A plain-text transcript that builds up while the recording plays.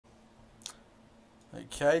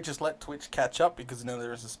Okay, just let Twitch catch up because now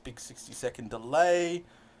there is a big 60-second delay.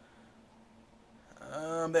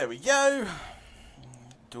 There we go.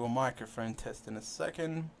 Do a microphone test in a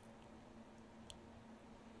second.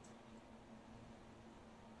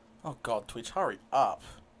 Oh God, Twitch, hurry up.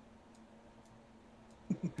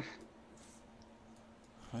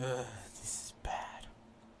 This is bad.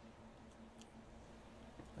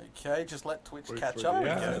 Okay, just let Twitch catch up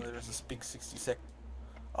because there is a big 60-second.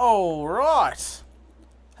 Alright.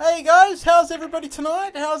 Hey guys, how's everybody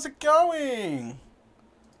tonight? How's it going?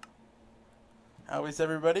 How is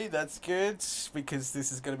everybody? That's good, because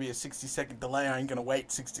this is going to be a 60-second delay. I ain't going to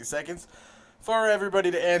wait 60 seconds for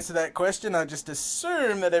everybody to answer that question. I just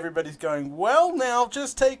assume that everybody's going well. Now,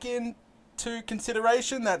 just take into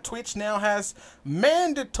consideration that Twitch now has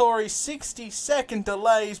mandatory 60-second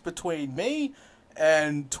delays between me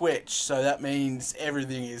and Twitch. So that means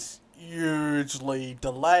everything is hugely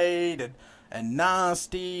delayed and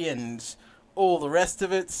nasty and all the rest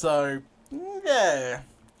of it. So, yeah.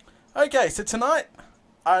 Okay, so tonight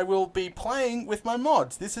I will be playing with my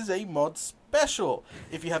mods. This is a mod special.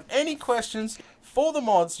 If you have any questions for the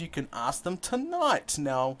mods, you can ask them tonight.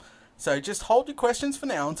 Now, so just hold your questions for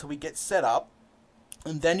now until we get set up.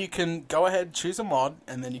 And then you can go ahead and choose a mod,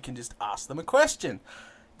 and then you can just ask them a question.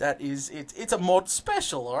 That is, it's a mod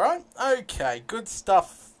special, alright? Okay, good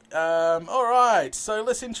stuff. Alright, so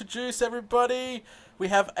let's introduce everybody. We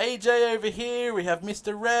have AJ over here, we have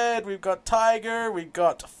Mr. Red, we've got Tiger, we've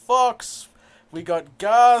got Fox, we got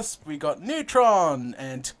Gasp, we got Neutron,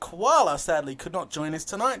 and Koala sadly could not join us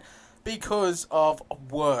tonight because of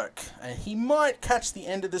work. And he might catch the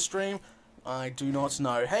end of the stream, I do not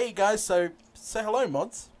know. Hey guys, so say hello,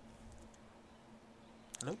 mods.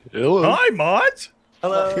 Hello? Hello. Hi, mods.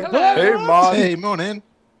 Hello. Hello. Hey, mods. Hey, morning.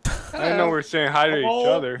 Hello. I know we're saying hi to each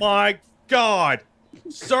other. Oh my God.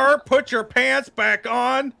 Sir, put your pants back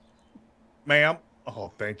on. Ma'am. Oh,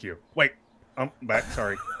 thank you. Wait, I'm back.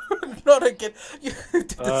 Sorry. Not again. You did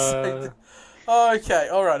the same. Okay,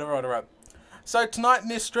 alright. So tonight in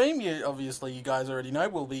this stream, obviously you guys already know,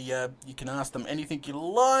 will be you can ask them anything you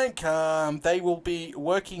like. They will be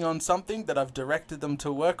working on something that I've directed them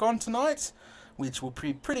to work on tonight, which will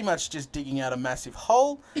be pretty much just digging out a massive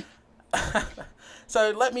hole.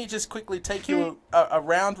 So let me just quickly take you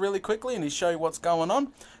around really quickly and show you what's going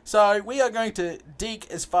on. So we are going to dig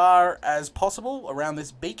as far as possible around this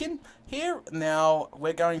beacon here. Now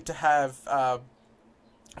we're going to have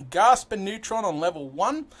Gasp and Neutron on level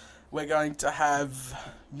 1. We're going to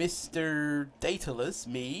have Mr. Dataless,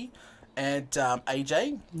 me, and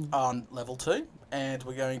AJ on level 2. And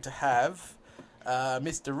we're going to have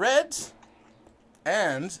Mr. Red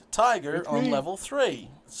and Tiger on level 3.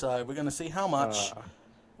 So we're going to see how much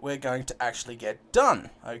we're going to actually get done.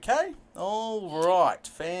 Okay? Alright.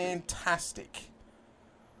 Fantastic.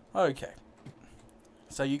 Okay.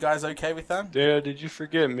 So you guys okay with that? Yeah, did you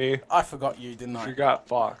forget me? I forgot you, didn't I? You forgot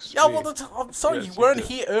Fox. Yeah, well, I'm sorry, Yes, you you weren't did.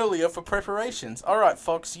 here earlier for preparations. Alright,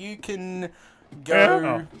 Fox, you can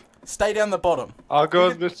go... Stay down the bottom. I'll go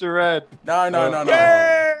with Mr. Red. No.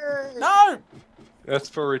 Yay! No! That's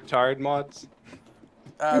for retired mods.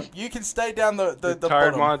 You can stay down the Retired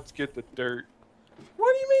bottom. mods get the dirt.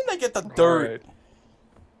 What do you mean they get the dirt?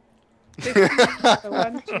 Alright.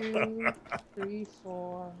 1, 2, 3,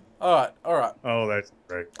 4. Alright. Oh, that's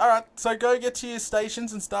great. Alright, so go get to your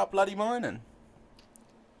stations and start bloody mining.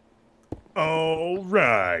 All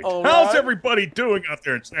right. All How's right. everybody doing out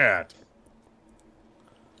there in chat?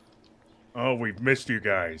 Oh, we've missed you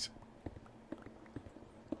guys.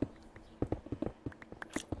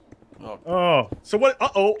 Oh, so what?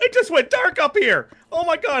 Uh-oh, it just went dark up here. Oh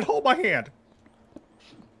my God, hold my hand.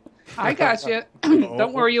 I got you.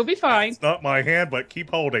 Don't worry, you'll be fine. It's not my hand, but keep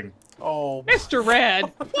holding. Oh. Mr.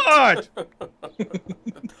 Red. What?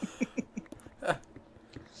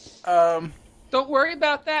 Don't worry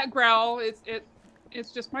about that growl.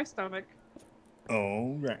 It's just my stomach.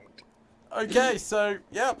 All right. Okay, so,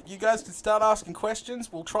 yeah, you guys can start asking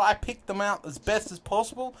questions. We'll try pick them out as best as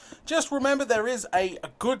possible. Just remember there is a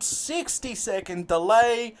good 60-second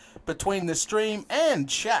delay between the stream and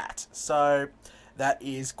chat. So, that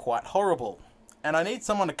is quite horrible. And I need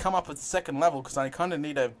someone to come up with the second level because I kind of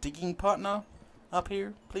need a digging partner up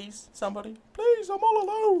here. Please, somebody. Please, I'm all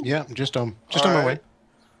alone. Yeah, I'm just on my way.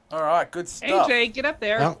 Alright, good stuff. AJ, get up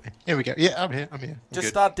there. Oh, here we go. Yeah, I'm here. I'm Just good.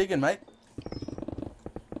 start digging, mate.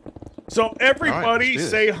 So everybody All right, let's do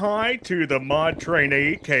say hi to the mod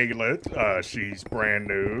trainee, Kayla. She's brand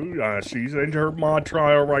new. She's in her mod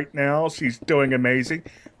trial right now. She's doing amazing.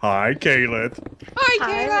 Hi, Kayla.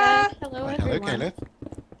 Hi, Kayla. Hello, Hello, everyone.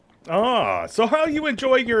 Caleb. So how are you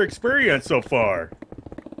enjoying your experience so far?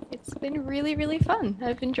 It's been really, really fun.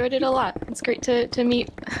 I've enjoyed it a lot. It's great to meet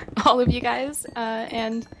all of you guys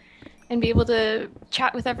and be able to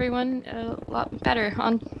chat with everyone a lot better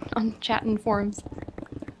on chat and forums.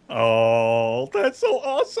 Oh, that's so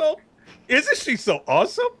awesome! Isn't she so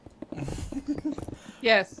awesome?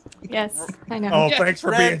 Yes. Yes, I know. Oh, Yeah. thanks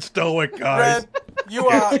for Red- being stoic, guys. Red, you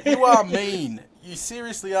are mean. You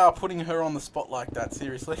seriously are putting her on the spot like that.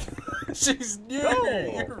 Seriously, she's new.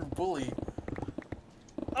 No. You're a bully.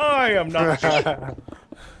 I am not.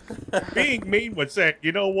 Being mean would say,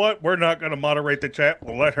 you know what? We're not going to moderate the chat.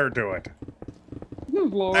 We'll let her do it. Oh,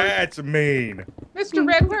 Lord. That's mean. Mr.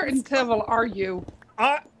 Red, where in devil are you?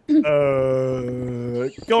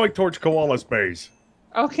 Going towards Koala Space.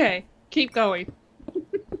 Okay, keep going.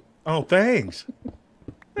 Oh, thanks.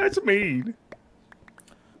 That's mean.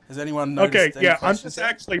 Has anyone noticed? Okay, any yeah, I'm questions just yet?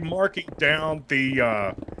 actually marking down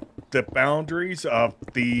the boundaries of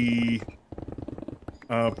the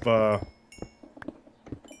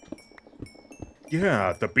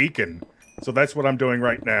beacon. So that's what I'm doing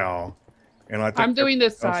right now. And I think I'm doing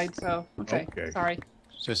this everyone side, so okay. Okay. Sorry.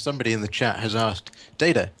 So somebody in the chat has asked,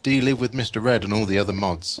 Data, do you live with Mr. Red and all the other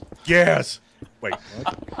mods? Yes. Wait.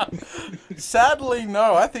 What? Sadly,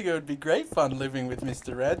 no. I think it would be great fun living with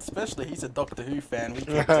Mr. Red, especially he's a Doctor Who fan. We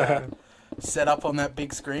could set up on that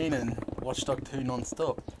big screen and watch Doctor Who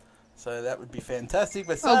non-stop. So that would be fantastic.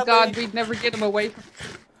 But sadly, Oh God, we'd never get him away from.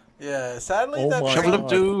 yeah, sadly, Oh that's my Shovel God. of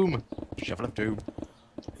Doom! Shovel of Doom.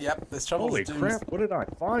 Yep, there's trouble. Holy crap! What did I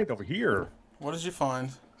find over here? What did you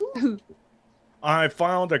find? I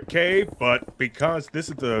found a cave, but because this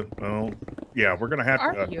is the yeah, we're gonna have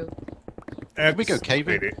Are to you? we go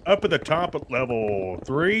caving? excavate it. Up at the top at level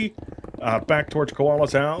 3, back towards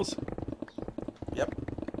Koala's house. Yep.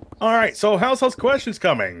 All right, so how's those questions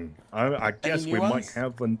coming? I guess new we might ones?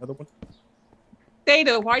 have another one.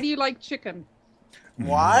 Data, why do you like chicken?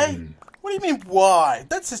 Why? Mm. What do you mean, why?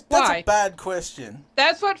 That's a Why? bad question.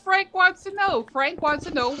 That's what Frank wants to know. Frank wants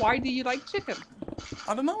to know, why do you like chicken?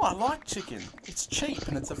 I don't know. I like chicken. It's cheap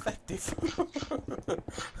and it's effective.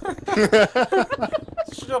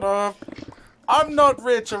 Shut up. I'm not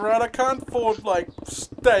rich, alright? I can't afford, like,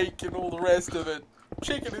 steak and all the rest of it.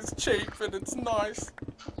 Chicken is cheap and it's nice.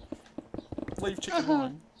 Leave chicken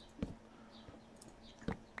alone.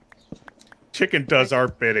 Chicken does our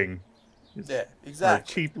bidding. Yeah, Our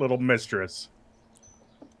exactly. cheap little mistress.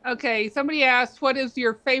 Okay, somebody asked, what is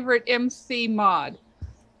your favorite MC mod?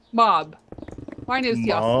 Mob. Mine is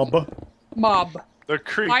the oscillate. Mob. Mob. The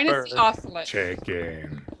creeper. Mine is the oscillate.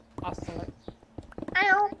 Chicken. Oscillate.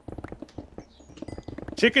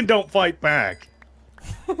 Chicken don't fight back.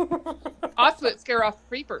 Oscillate scare off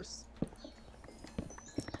creepers.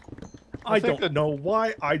 I think don't know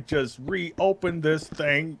why I just reopened this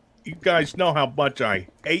thing. You guys know how much I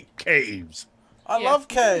hate caves. I Yeah. love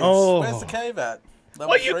caves. Oh. Where's the cave at? Level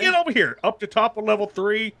Well, you 3? get over here, up the top of level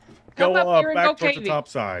 3. Go Come up here and back go towards the caving. top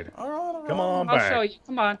side. Alright, alright. Come on I'll back. show you.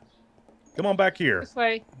 Come on. Come on back here. This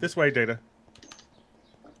way. This way, Data.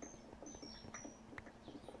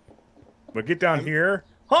 We'll get down here.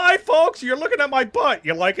 Hi, folks! You're looking at my butt.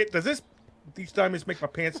 You like it? Does these diamonds make my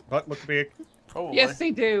pants butt look big? Probably. Yes,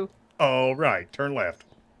 they do. Oh, right. Turn left.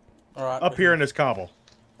 Alright. Up here in this cobble.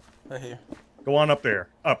 Right here. Go on up there.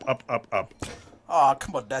 Up, up, up, up. Oh,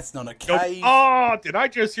 come on. That's not a Go. cave. Oh, did I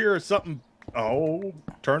just hear something? Oh,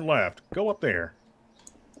 turn left. Go up there.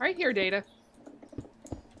 Right here, Data.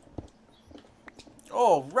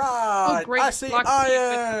 All right. Oh, great. I see Block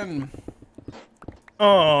iron.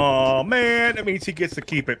 Oh, man. That means he gets to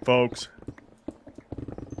keep it, folks.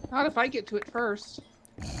 Not if I get to it first.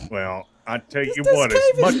 Well, I tell you This what, as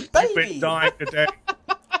cave much is as you've baby. been dying today,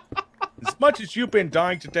 as much as you've been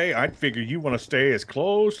dying today, I'd figure you want to stay as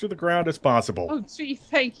close to the ground as possible. Oh, gee,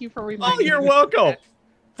 thank you for Oh, reminding you're me. welcome.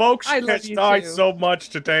 Folks, I love that's you died too. so much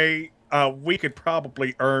today, we could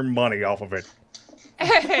probably earn money off of it.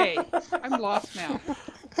 Hey, I'm lost now.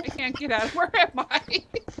 I can't get out. Where am I?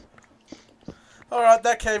 All right,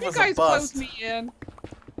 that cave You was a guys bust. closed me in.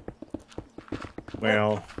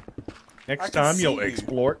 Well, I next can time see you'll you.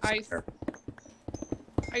 explore it. I somewhere.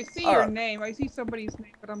 I see All your right. name. I see somebody's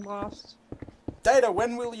name, but I'm lost. Data,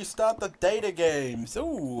 when will you start the data games?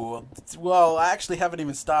 Ooh, well, I actually haven't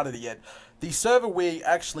even started it yet. The server we're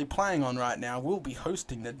actually playing on right now will be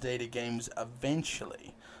hosting the data games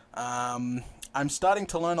eventually. I'm starting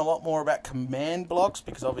to learn a lot more about command blocks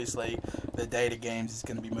because obviously the data games is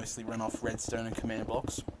going to be mostly run off redstone and command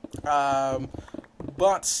blocks.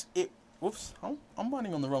 But it... Whoops, I'm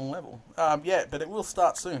running on the wrong level. Yeah, but it will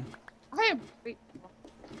start soon. I am. Wait,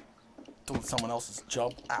 Doing someone else's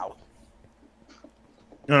job. Ow.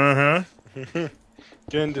 Uh-huh.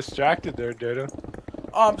 Getting distracted there, Data.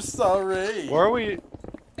 I'm sorry. Where are we?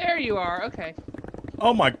 There you are. Okay.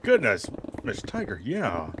 Oh my goodness, Miss Tiger.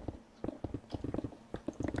 Yeah.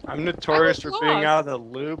 I'm notorious for being lost. out of the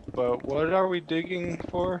loop, but what are we digging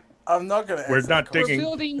for? I'm not gonna. We're answer not the question. digging.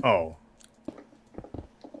 building- Oh,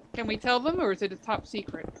 Can we tell them, or is it a top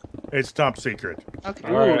secret? it's top secret. Okay.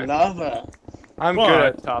 All right. love it. I'm But- good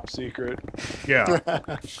at top secret. Yeah. I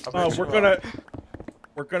bet you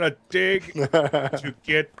We're gonna dig to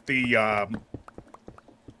get the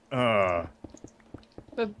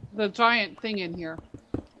The giant thing in here.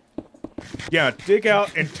 yeah, dig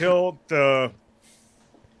out until the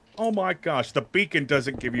oh my gosh, the beacon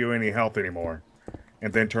doesn't give you any health anymore.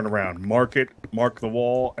 And then turn around, mark the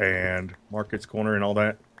wall and mark its corner and all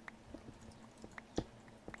that.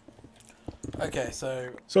 Okay, so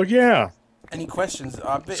So yeah. any questions?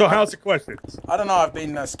 So how's the questions? I don't know. I've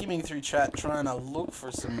been skimming through chat trying to look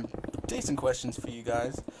for some decent questions for you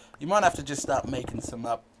guys. You might have to just start making some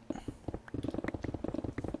up.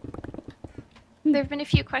 There have been a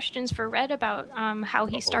few questions for Red about how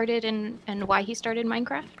he started and why he started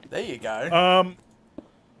Minecraft. There you go.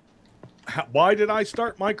 Why did I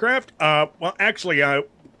start Minecraft? Well, actually,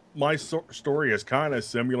 my story is kind of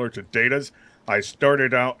similar to Data's. I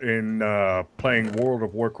started out in playing World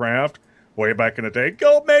of Warcraft way back in the day.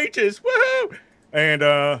 Gold mages, woohoo! And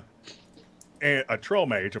a troll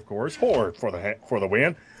mage, of course, horde for the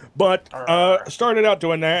win. But started out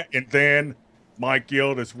doing that, and then my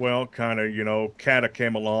guild as well, kind of, Kata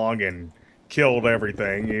came along and killed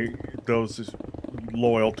everything. Those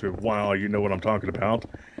loyal to WoW, you know what I'm talking about.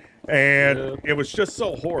 And it was just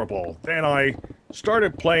so horrible. Then I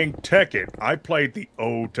started playing Tekken. I played the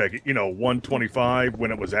old Tekken, 125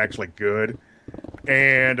 when it was actually good.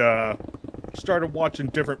 And started watching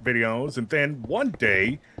different videos. And then one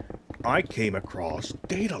day, I came across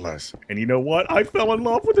Daedalus. And you know what? I fell in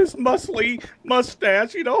love with his muscly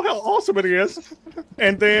mustache. You know how awesome it is.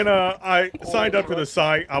 And then I signed up for the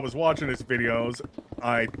site. I was watching his videos.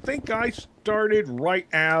 I think I started right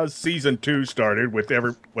as season 2 started with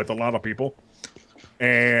a lot of people.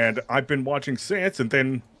 And I've been watching since. And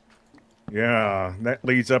then, yeah, that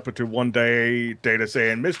leads up to one day, Data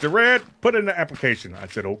saying, Mr. Red, put in the application. I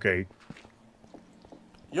said, okay.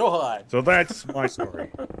 You're hired. So that's my story.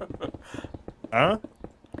 Huh?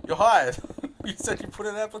 You're hired. You said you put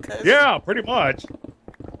in an application? Yeah, pretty much.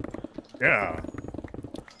 Yeah.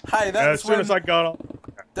 Hey, As soon as I got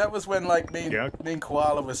that was when, like, me Yeah. and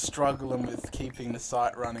Koala was struggling with keeping the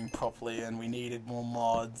site running properly, and we needed more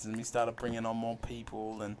mods, and we started bringing on more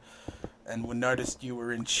people, and we noticed you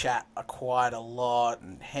were in chat quite a lot,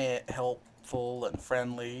 and helpful and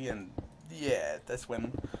friendly, and yeah, that's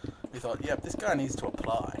when we thought, yep, this guy needs to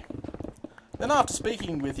apply. Then after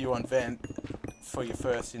speaking with you on Vent for your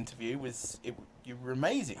first interview, you were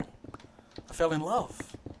amazing. I fell in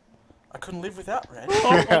love. I couldn't live without Red.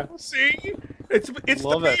 Oh, see? It's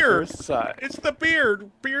Love the at beard. first sight. It's the beard.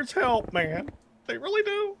 Beards help, man. They really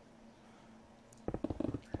do.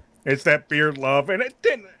 It's that beard love, and it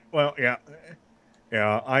didn't. Well, yeah.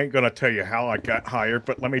 I ain't gonna tell you how I got hired,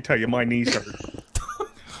 but let me tell you, my knees hurt.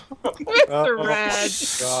 Mr. Red.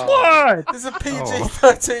 What? This is a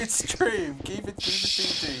PG-13 stream. Keep it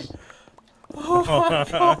PG.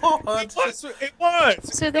 Oh my god. It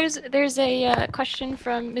was. So there's a question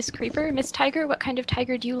from Miss Creeper. Miss Tiger, what kind of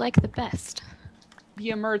tiger do you like the best?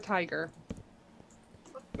 The Amur tiger.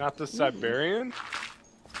 Not the Siberian?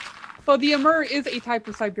 Well, the Amur is a type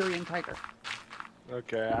of Siberian tiger.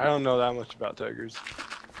 Okay, I don't know that much about tigers.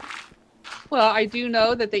 Well, I do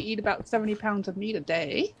know that they eat about 70 pounds of meat a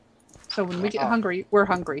day. So when we get hungry, we're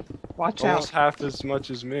hungry. Watch Almost out. half as much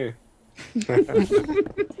as me.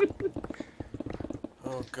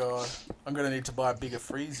 Oh god. I'm gonna need to buy a bigger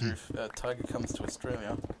freezer if Tiger comes to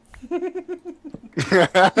Australia.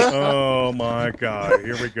 Oh my god.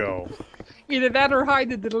 Here we go. Either that or hide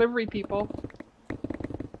the delivery people.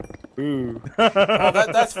 Ooh. Oh,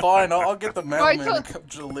 that's fine. I'll get the mailman Right, to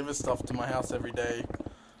deliver stuff to my house every day.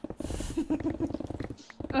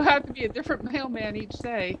 It'll have to be a different mailman each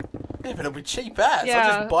day. Yeah, but it'll be cheap ass. I'll Yeah,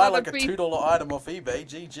 just buy well, like a it'd be- $2 item off eBay.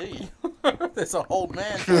 GG. There's a whole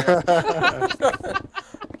man for it.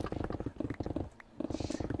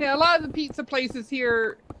 Yeah, a lot of the pizza places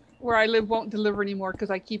here where I live won't deliver anymore because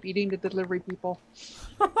I keep eating the delivery people.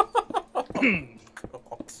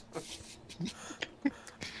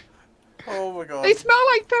 Oh my god. They smell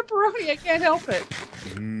like pepperoni. I can't help it.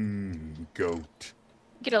 Goat.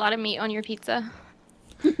 Get a lot of meat on your pizza.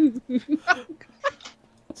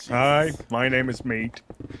 Hi, my name is Meat.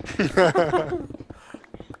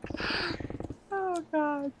 Oh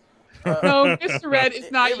god. No, Mr. Red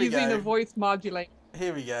is not here we using go. the voice modulator.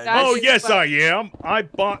 Here we go. That Oh, is yes, fun. I am. I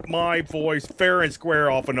bought my voice fair and square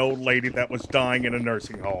off an old lady that was dying in a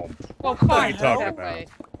nursing home. Well, What the fine. hell? That way.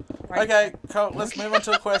 Right. Okay, Cole, let's move on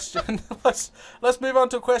to a question. let's move on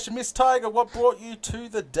to a question. Miss Tiger, what brought you to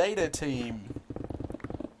the data team?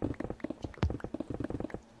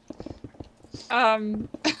 Um,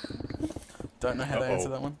 Don't know how to answer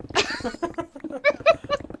that one.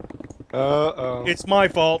 Uh-oh. It's my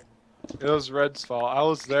fault. It was Red's fault. I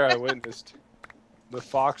was there. I witnessed. The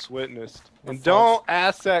fox witnessed. The And fox. don't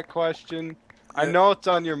ask that question. I Yeah. know it's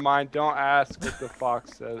on your mind. Don't ask what the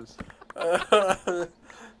fox says.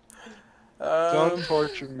 Don't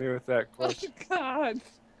torture me with that oh question. God.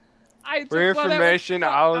 For information,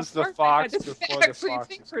 I was the fox I just before the actually fox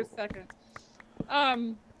think was for a cool. second.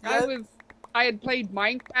 Yeah. I had played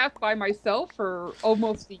Minecraft by myself for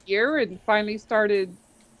almost a year and finally started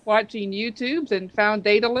watching YouTubes and found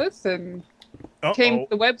Daedalus and came to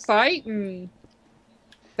the website and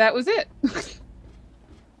that was it.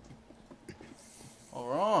 All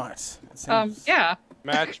right. It seems- Yeah.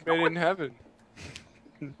 Match made in heaven.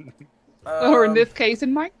 Or in this case,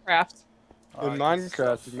 in Minecraft. In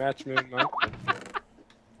Minecraft, match made in Minecraft.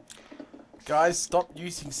 Guys, stop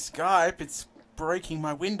using Skype. It's breaking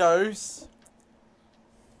my windows.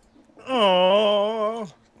 Oh,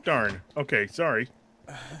 darn. Okay, sorry.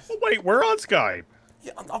 Oh, wait, we're on Skype.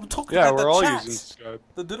 Yeah, I'm talking Yeah, about we're the all chat. using Skype.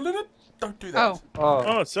 Don't do that. Oh. Oh,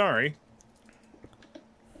 Oh, sorry.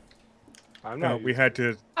 I'm No, not. we had to deal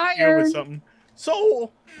with Iron. something.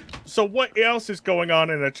 So what else is going on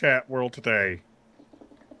in the chat world today?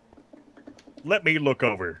 Let me look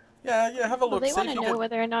over. Yeah, have a Well, look. they See want if to you know can-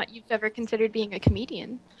 whether or not you've ever considered being a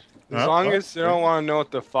comedian. As long as they don't want to know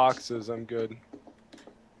what the fox is, I'm good.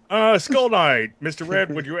 Skull Knight, Mr.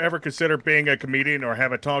 Red, would you ever consider being a comedian or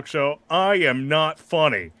have a talk show? I am not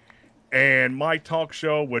funny. And my talk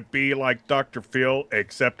show would be like Dr. Phil,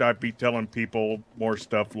 except I'd be telling people more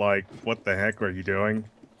stuff like, what the heck are you doing?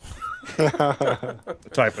 Type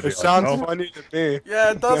of deal. It sounds No? funny to me.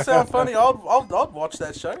 Yeah, it does sound funny. I'd watch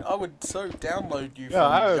that show. I would so download you Yeah,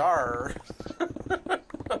 I from would. Yar.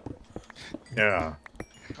 Yeah.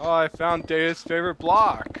 Oh, I found Data's favorite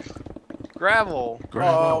block. Gravel.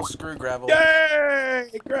 Oh, screw gravel. Yay!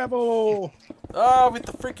 Gravel! Oh, with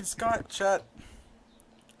the freaking Skype chat.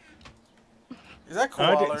 Is that I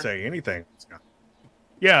koala? didn't say anything.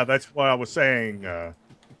 Yeah, that's what I was saying. Yeah,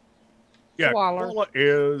 Koala. Koala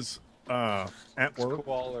is at work.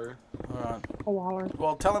 Koaler. Alright. Koala.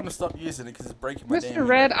 Well, tell him to stop using it because it's breaking my damn Mr.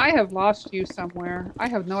 Red, I have lost you somewhere. I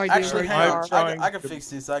have no idea Actually, where you hang are. on. trying I can to- fix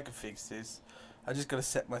this. I can fix this. I just gotta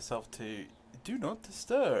set myself to do not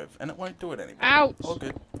disturb, and it won't do it anymore. Ouch. All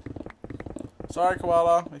good. Sorry,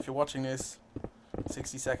 Koala, if you're watching this.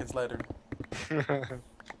 60 seconds later.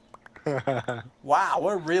 Wow,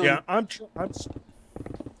 we're really. Yeah,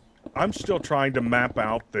 I'm still trying to map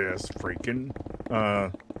out this freaking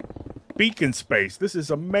beacon space. This is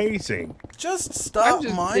amazing. Just start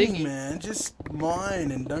just mining, digging. man. Just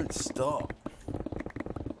mine and don't stop.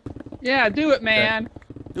 Yeah, do it, man.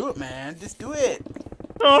 Do it, man. Just do it.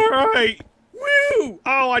 All right. Woo!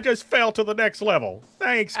 Oh, I just fell to the next level.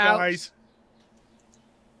 Thanks, Ouch. guys.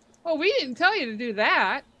 Well, we didn't tell you to do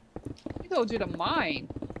that. We told you to mine.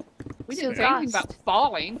 We didn't say anything Lost. about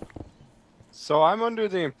falling. So I'm under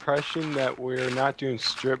the impression that we're not doing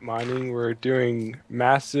strip mining. We're doing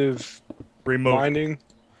massive Remove. mining.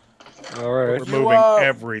 All right. Removing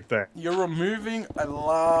everything. You're removing a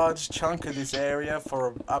large chunk of this area for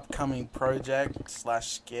an upcoming project /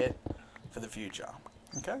 skit for the future.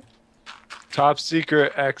 Okay? Top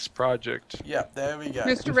secret X project. Yep, there we go.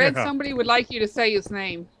 Mr. Red, Yeah. somebody would like you to say his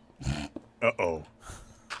name. Uh-oh.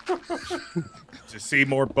 To see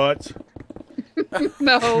more butts?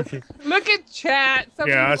 No. Look at chat.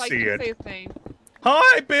 Somebody Yeah, I would like see you to it. say his name.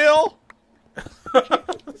 Hi, Bill!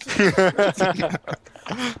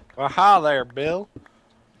 Well, hi there, Bill.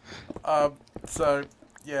 So,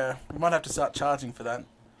 yeah, we might have to start charging for that.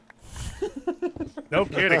 No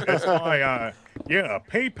kidding. That's why, yeah,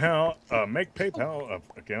 PayPal, make PayPal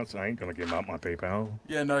accounts. I ain't gonna give out my PayPal.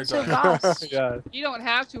 Yeah, no, So, don't. Goss, Yeah. You don't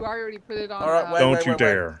have to. I already put it on. All right, wait. Don't you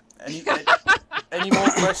dare. Any more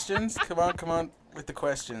questions? Come on with the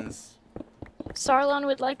questions. Sarlon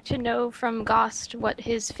would like to know from Gost what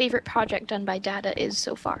his favorite project done by Data is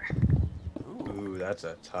so far. Ooh, that's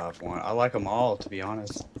a tough one. I like them all, to be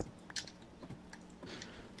honest.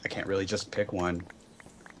 I can't really just pick one.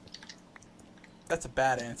 That's a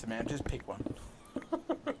bad answer, man. Just pick one.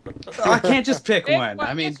 I can't just pick Pick one. one.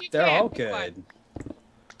 I mean, Yes, you they're can. all Pick one.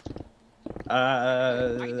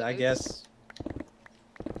 good. I do. guess.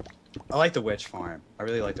 I like the witch farm. I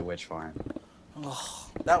really like the witch farm. Oh,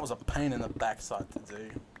 That was a pain in the backside to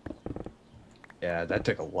do. Yeah, that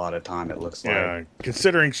took a lot of time, it looks Yeah, like.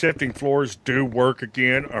 considering shifting floors do work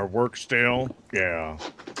again, or work still, yeah.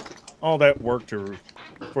 All that work for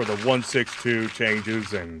the 162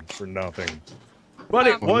 changes and for nothing. But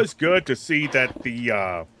it was good to see that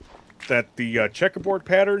the checkerboard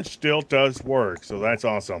pattern still does work, so that's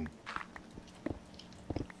awesome.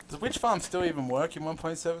 Does Witch Farm still even work in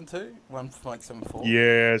 1.72? 1.74?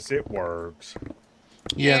 Yes, it works.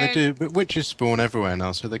 Yeah, they do, but witches spawn everywhere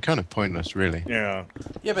now, so they're kind of pointless, really. Yeah.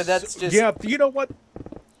 Yeah, but that's just... Yeah, you know what?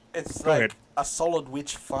 It's Go like ahead. a solid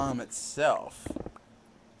witch farm itself.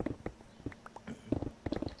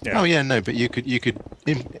 Yeah. Oh yeah, no, but you could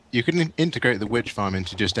integrate the witch farm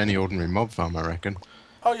into just any ordinary mob farm, I reckon.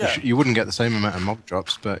 Oh yeah. You wouldn't get the same amount of mob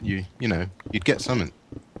drops, but you know, you'd get something.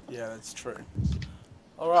 Yeah, that's true.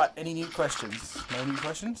 Alright, any new questions? No new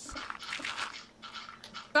questions?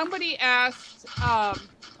 Somebody asked,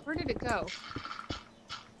 where did it go?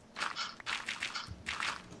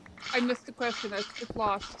 I missed the question. It's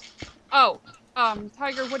lost. Oh,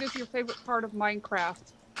 Tiger, what is your favorite part of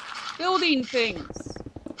Minecraft? Building things.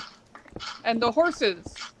 And the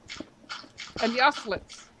horses. And the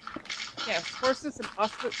ocelots. Yes, horses and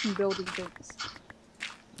ocelots and building things.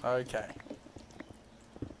 Okay.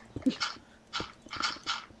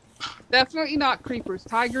 Definitely not creepers.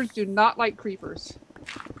 Tigers do not like creepers.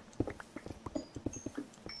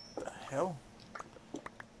 The hell?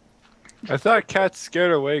 I thought cats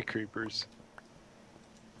scared away creepers.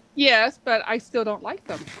 Yes, but I still don't like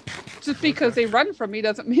them. Just because they run from me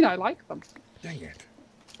doesn't mean I like them. Dang it.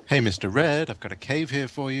 Hey, Mr. Red, I've got a cave here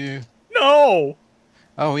for you. No!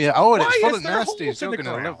 Oh yeah. Oh, and Why it's full is of there nasties. holes in You're the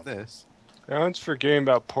gonna ground? love this. Everyone's forgetting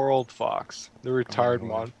about poor old Fox, the retired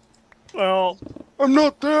mod. Well, I'm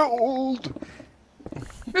not that old.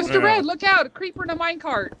 Mr. Yeah. Red, look out! A creeper in a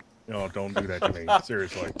minecart. no, don't do that to me.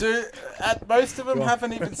 Seriously. Dude, most of them Well-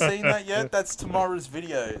 haven't even seen that yet. That's tomorrow's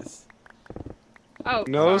videos. Oh,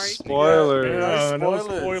 No sorry. spoilers. Yeah. No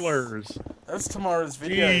spoilers. spoilers. That's tomorrow's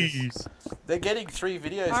videos. Jeez. They're getting 3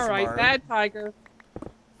 videos All right, tomorrow. bad Tiger.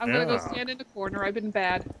 I'm gonna go Yeah. stand in the corner. I've been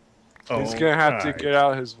bad. He's gonna have to Alright. get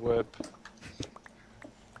out his whip.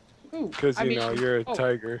 Ooh, Because, I you mean- know, you're a oh.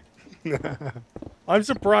 tiger. I'm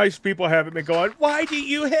surprised people haven't been going, why do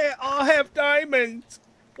you all have diamonds?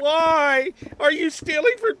 Why? Are you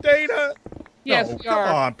stealing for data? Yes, no, we come are.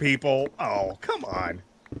 on, people. Oh, come on.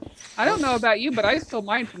 I don't know about you, but I stole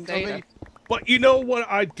mine from Data. But you know what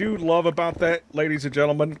I do love about that, ladies and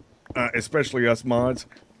gentlemen, especially us mods?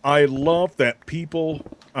 I love that people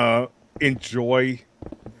enjoy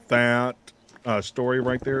that story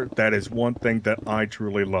right there. That is one thing that I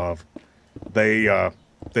truly love. They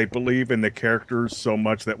believe in the characters so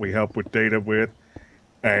much that we help with data with,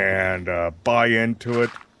 and buy into it,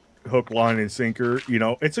 hook, line, and sinker. You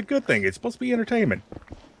know, it's a good thing. It's supposed to be entertainment.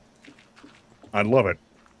 I love it.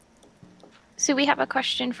 So we have a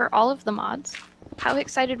question for all of the mods. How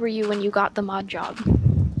excited were you when you got the mod job?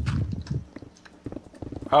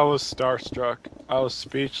 I was starstruck. I was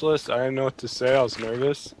speechless. I didn't know what to say. I was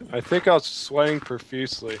nervous. I think I was sweating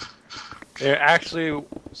profusely. It actually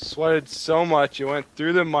sweated so much it went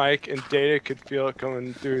through the mic and Data could feel it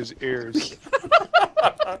coming through his ears.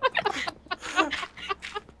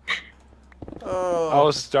 I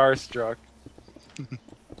was starstruck.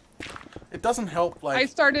 It doesn't help, like... I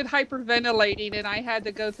started hyperventilating and I had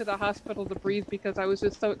to go to the hospital to breathe because I was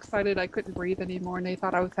just so excited I couldn't breathe anymore and they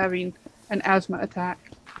thought I was having an asthma attack.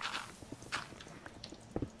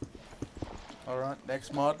 Alright,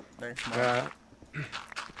 next mod. Next mod. Yeah.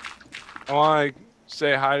 I want to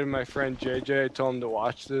say hi to my friend JJ. I told him to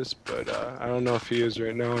watch this, but I don't know if he is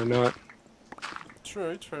right now or not.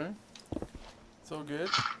 True, true. It's all good.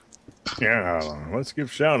 Yeah, let's give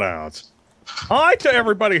shout outs. Hi to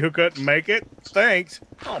everybody who couldn't make it. Thanks.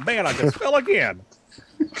 Oh man, I just fell again.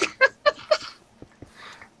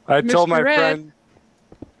 I told Mr. my Red. friend.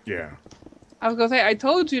 Yeah. I was gonna say, I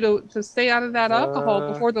told you to stay out of that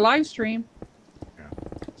alcohol before the live stream.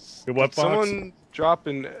 The what, Did Fox? someone drop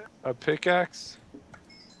a pickaxe?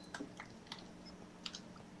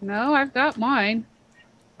 No, I've got mine.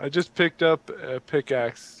 I just picked up a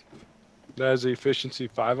pickaxe that has efficiency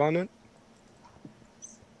 5 on it.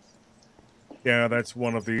 Yeah, that's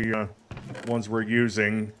one of the ones we're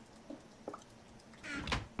using.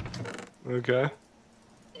 Okay.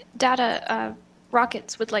 Data,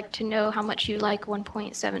 Rockets would like to know how much you like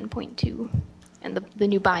 1.7.2 and the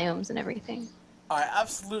new biomes and everything. I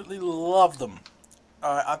absolutely love them.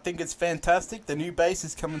 I think it's fantastic. The new base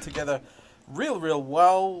is coming together real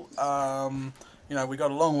well. You know, we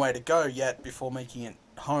got a long way to go yet before making it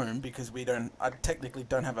home because I technically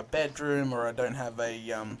don't have a bedroom, or I don't have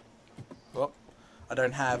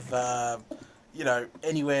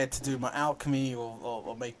anywhere to do my alchemy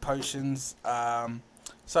or make potions.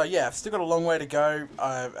 So yeah, I've still got a long way to go.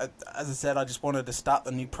 As I said, I just wanted to start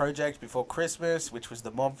the new project before Christmas, which was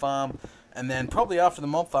the mob farm. And then probably after the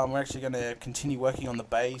mob farm, we're actually going to continue working on the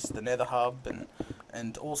base, the nether hub,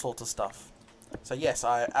 and all sorts of stuff. So yes,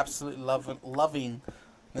 I absolutely loving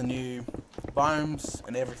the new biomes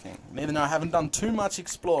and everything. And even though I haven't done too much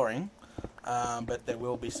exploring, but there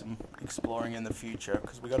will be some exploring in the future,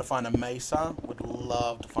 because we got to find a mesa. Would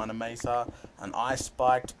love to find a mesa, an ice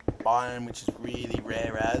spiked biome, which is really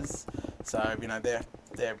rare as. So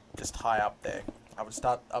they're just high up there. I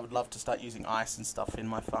would love to start using ice and stuff in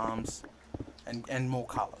my farms, and more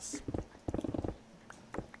colors.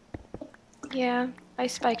 Yeah,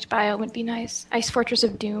 ice spiked biome would be nice. Ice Fortress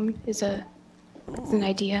of Doom is an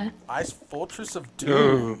idea. Ice Fortress of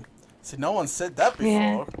Doom. See, no one said that before.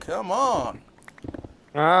 Yeah. Come on.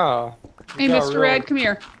 Ah. Hey, Mr. Red, come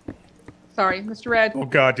here. Sorry, Mr. Red. Oh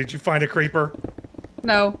God, did you find a creeper?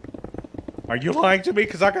 No. Are you lying to me?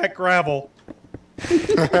 Because I got gravel.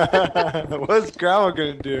 What's gravel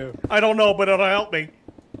gonna do? I don't know, but it'll help me.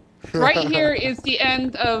 Right here is the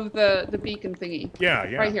end of the beacon thingy. Yeah,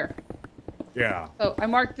 yeah. Right here. Yeah. So I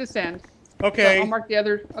marked this end. Okay. So I'll mark the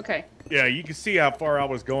other. Okay. Yeah, you can see how far I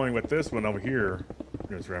was going with this one over here.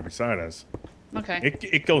 It's right beside us. Okay.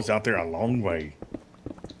 It goes out there a long way.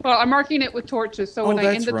 Well, I'm marking it with torches, so when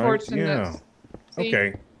I end the torch, and yeah.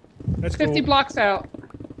 Okay. That's 50 cool. blocks out.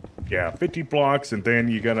 Yeah, 50 blocks, and then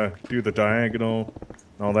you gotta do the diagonal,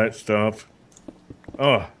 all that stuff.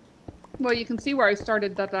 Oh. Well, you can see where I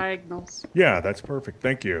started the diagonals. Yeah, that's perfect.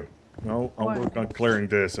 Thank you. I'll work on clearing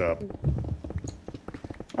this up.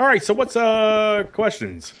 All right, so what's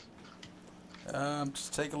questions?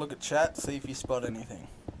 Just take a look at chat, see if you spot anything.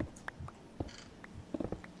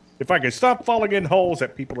 If I could stop falling in holes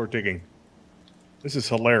that people are digging. This is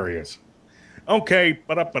hilarious. Okay,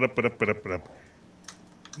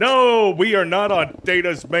 no, we are not on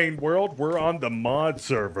Data's main world. We're on the mod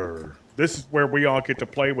server. This is where we all get to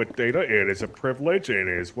play with Data. It is a privilege. It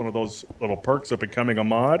is one of those little perks of becoming a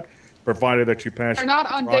mod, provided that you pass. We're not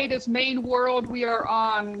on Data's main world. We are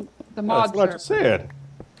on the mod That's what I just said.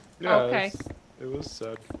 Yeah, Okay. It was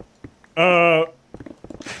said.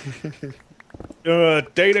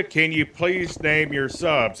 Data, can you please name your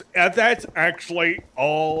subs? That's actually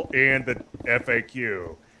all in the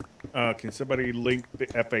FAQ. Can somebody link the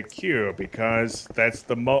FAQ, because that's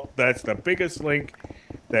the biggest link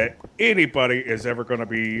that anybody is ever going to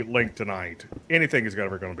be linked tonight. Anything is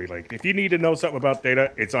ever going to be linked. If you need to know something about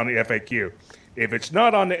Data, it's on the FAQ. If it's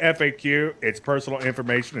not on the FAQ, it's personal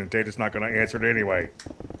information, and Data's not going to answer it anyway.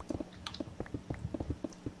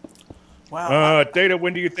 Wow. Data,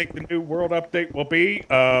 when do you think the new world update will be?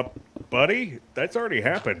 Buddy, that's already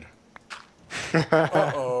happened.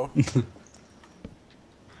 Uh-oh.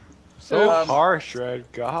 So harsh, Red.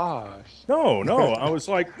 Gosh. No, I was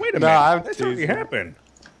like, wait a No, minute. I'm That's already teasing. happened.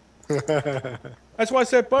 That's why I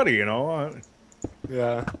said buddy, you know.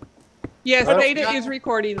 Yeah. Yes, Oh. Data is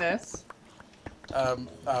recording this.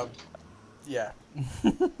 Yeah.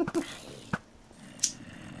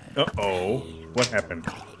 Uh-oh. What happened?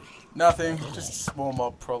 Nothing. Just a small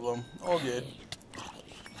mob problem. All good.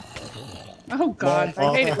 Oh, God.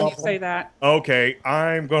 I hate it when you say that. Okay,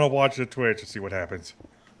 I'm going to watch the Twitch and see what happens.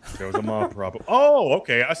 There was a mob problem. Oh,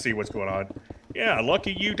 okay, I see what's going on. Yeah,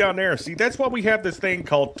 lucky you down there. See, that's why we have this thing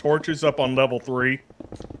called torches up on level 3.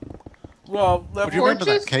 Well, Do level you remember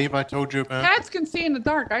that Torches? cave I told you about? Cats can see in the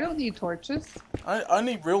dark. I don't need torches. I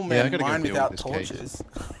need real I men gotta go mine deal without with this torches.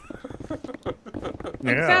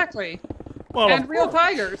 Yeah. Exactly. Well, And real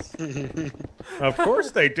tigers. of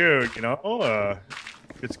course they do, you know.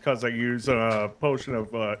 It's because I use a potion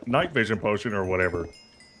of night vision potion or whatever.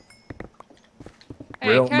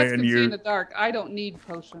 Hey, Real cats men can see use- in the dark. I don't need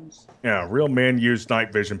potions. Yeah, real men use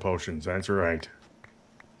night vision potions. That's right.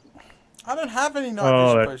 I don't have any night Oh,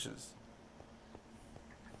 vision that- potions.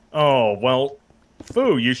 Oh, well,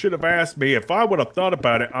 Foo, you should have asked me. If I would have thought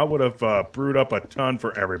about it, I would have brewed up a ton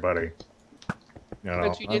for everybody. You know,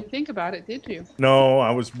 But you didn't think about it, did you? No,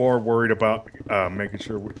 I was more worried about making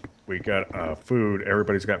sure we got food.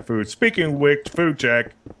 Everybody's got food. Speaking of which, food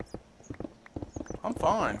check. I'm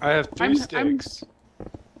fine. I have 3 sticks.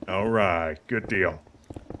 All right, good deal.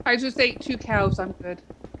 I just ate 2 cows. I'm good.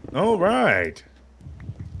 All right.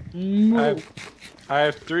 I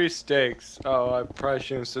have 3 steaks. Oh, I probably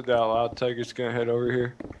shouldn't have said that out loud. Tiger's gonna head over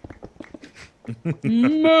here.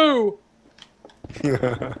 Moo!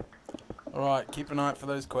 Alright, keep an eye out for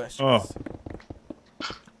those questions.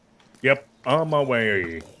 Yep. On my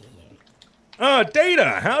way.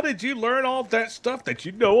 Data, how did you learn all that stuff that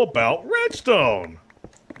you know about redstone?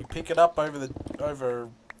 You pick it up over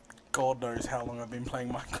God knows how long I've been playing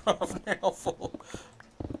Minecraft now for.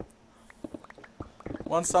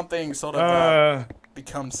 Once something sort of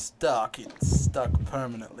becomes stuck, it's stuck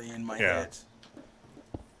permanently in my head.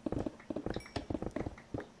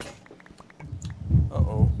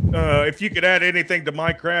 Uh-oh. If you could add anything to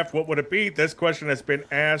Minecraft, what would it be? This question has been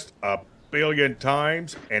asked a billion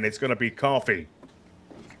times, and it's going to be coffee.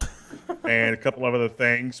 And a couple of other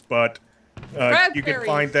things, but you can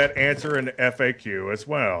find that answer in the FAQ as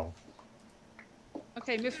well.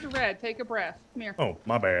 Okay, Mr. Red, take a breath. Come here. Oh,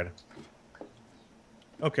 my bad.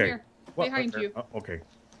 Okay. Here, behind you. Okay.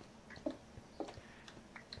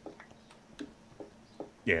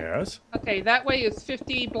 Yes. Okay, that way is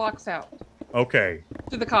 50 blocks out. Okay.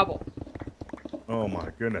 To the cobble. Oh my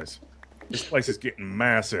goodness. This place is getting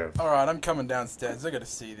massive. Alright, I'm coming downstairs. I gotta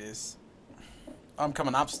see this. I'm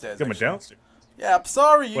coming upstairs. Coming downstairs? Yeah, I'm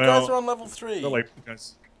sorry. You guys are on level 3. Really,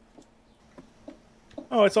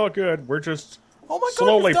 oh, it's all good. We're just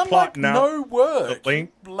slowly plotting like, out no work. the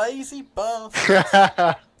link. Lazy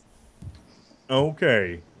bastard.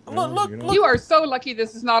 Okay. Look, you are so lucky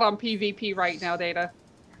this is not on PvP right now, Data.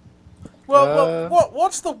 Well,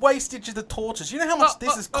 what's the wastage of the torches? You know how much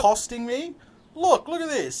this is costing me? Look at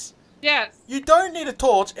this. Yes. You don't need a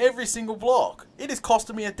torch every single block. It is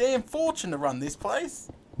costing me a damn fortune to run this place.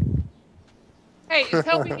 Hey, it's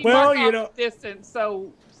helping me mark off distance,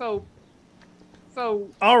 so.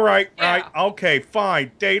 All right, yeah. right, okay,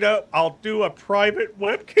 fine. Data, I'll do a private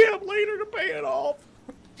webcam later to pay it off.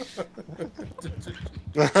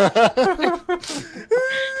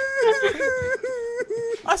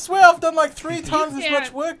 I swear I've done like 3 times as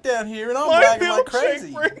much work down here, and I'm lagging like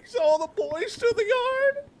crazy. My milkshake brings all the boys to the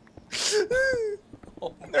yard.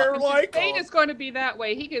 They're like, Data's going to be that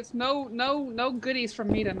way. He gets no goodies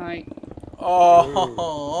from me tonight.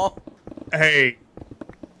 Oh. Hey.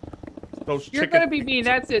 You're going to be me.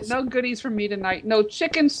 That's it. No goodies from me tonight. No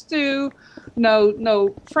chicken stew.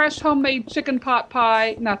 No fresh homemade chicken pot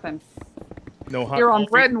pie. Nothing. No hot You're on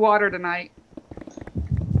coffee? bread and water tonight.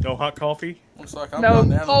 No hot coffee? Looks like I'm going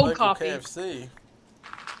down to cold local coffee. KFC.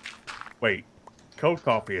 Wait. Cold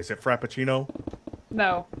coffee. Is it Frappuccino?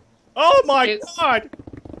 No. Oh my God!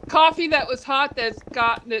 Coffee that was hot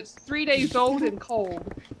that's 3 days old and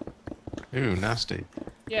cold. Ooh, nasty.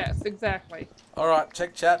 Yes, exactly. Alright,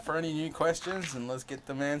 check chat for any new questions and let's get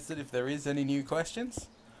them answered if there is any new questions.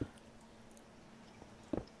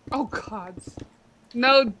 Oh gods.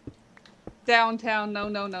 No downtown,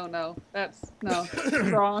 no. That's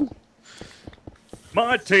wrong.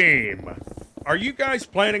 My team. Are you guys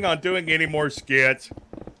planning on doing any more skits?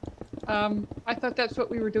 I thought that's what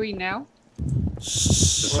we were doing now.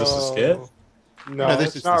 Is this a skit? No,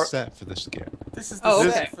 this is the set for the skit. This is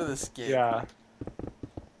the set for the skit. Yeah.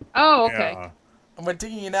 Oh, okay. Yeah. And we're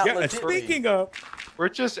digging it out legitimately. Speaking of... We're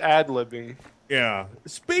just ad-libbing. Yeah.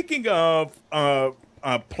 Speaking of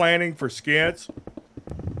planning for skits,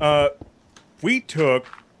 we took,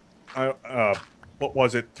 what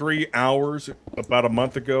was it, 3 hours about a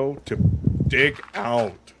month ago to dig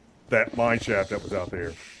out that mine shaft that was out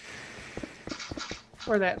there.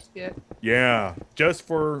 For that skit. Yeah, just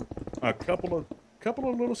for a couple of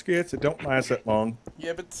little skits that don't last that long.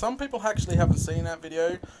 Yeah, but some people actually haven't seen that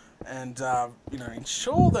video, and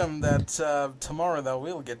ensure them that tomorrow they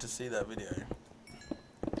will get to see that video.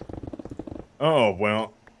 Oh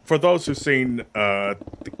well, for those who've seen the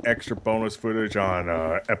extra bonus footage on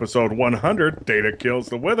episode 100, Data Kills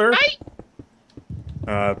the Wither,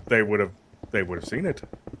 they would have seen it.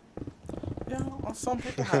 Yeah, well, some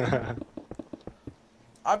people haven't.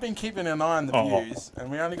 I've been keeping an eye on the views,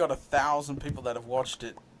 and we only got 1,000 people that have watched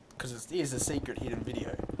it, because it is a secret hidden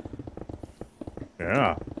video.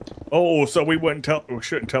 Yeah. Oh, so we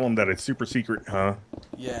shouldn't tell them that it's super secret, huh?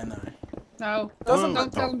 Yeah, no. No,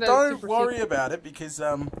 don't tell them that Don't it's super worry secret. about it, because,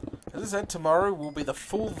 as I said, tomorrow will be the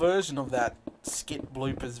full version of that skit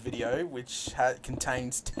bloopers video, which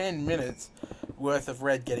contains 10 minutes worth of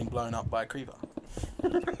Red getting blown up by a creeper.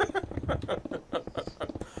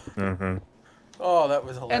 Mm-hmm. Oh, that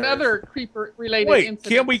was hilarious. And other creeper-related incidents.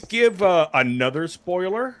 Can we give another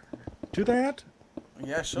spoiler to that?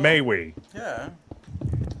 Yeah, sure. May we? Yeah.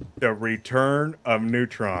 The return of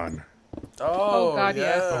Neutron. Oh, God, yeah.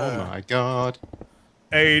 yes. Oh my God.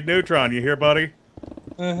 Hey, Neutron, you here, buddy?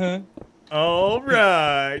 Uh-huh. All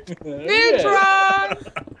right. Neutron!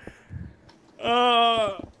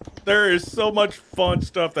 There is so much fun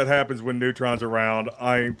stuff that happens when Neutron's around.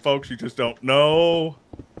 Folks, you just don't know.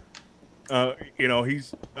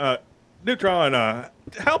 He's Neutron,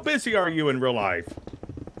 how busy are you in real life?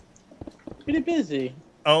 Pretty busy.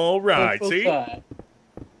 All right, Social see? side.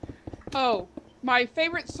 Oh, my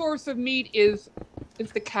favorite source of meat is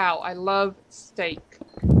the cow. I love steak.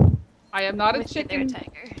 I am not a With you there, chicken.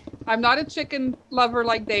 Tiger. I'm not a chicken lover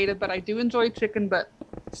like Data, but I do enjoy chicken. But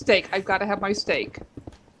steak, I've got to have my steak.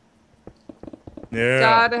 Yeah.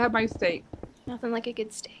 Gotta have my steak. Nothing like a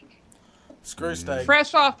good steak. Screw steak.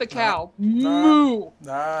 Fresh off the cow. Nah. Moo.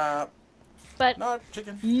 Nah. But No,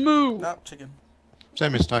 chicken. Moo. No, chicken. So,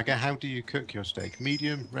 Miss Tiger, how do you cook your steak?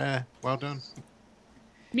 Medium, rare, well done?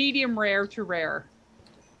 Medium rare to rare.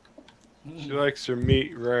 She likes her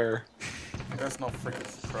meat rare. That's not freaking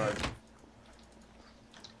surprising.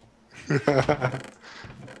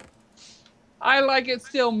 I like it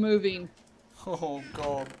still moving. Oh,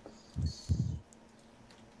 God.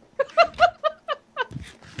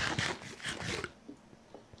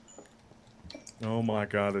 Oh my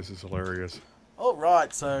god, this is hilarious.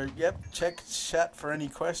 Alright, so, yep, check chat for any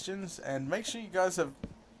questions, and make sure you guys are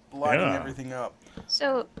lighting Yeah. everything up.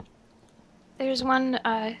 so there's one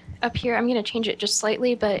up here. I'm gonna change it just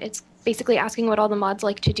slightly, but it's basically asking what all the mods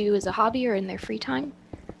like to do as a hobby or in their free time.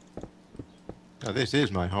 Oh, this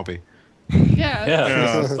is my hobby. Yeah. Yeah.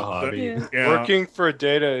 That's the hobby. Yeah. Yeah, Working for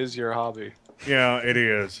data is your hobby. yeah, it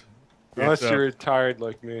is. Unless It's, you're retired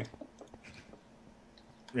like me.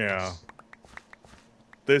 Yeah.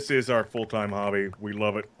 This is our full-time hobby. We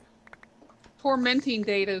love it. Tormenting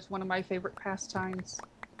Data is one of my favorite pastimes.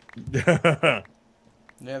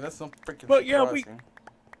 Yeah, that's not freaking But, yeah, surprising.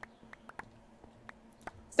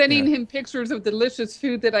 Sending Yeah. him pictures of delicious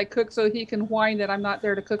food that I cook so he can whine that I'm not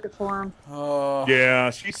there to cook it for him. Oh. Yeah,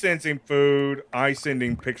 she sends him food. I send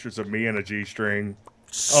him pictures of me in a G-string.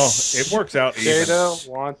 Oh, it works out even. Data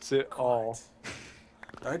wants it all.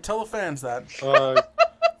 Don't tell the fans that. Oh,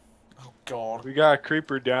 God. We got a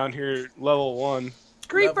creeper down here, level 1.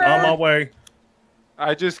 Creeper! On my way.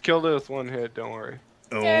 I just killed it with one hit, don't worry.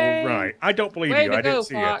 All Yay. right. I don't believe Way you. to I go, didn't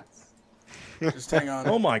see Fox. Just hang on. it.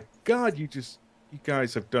 Oh my god, you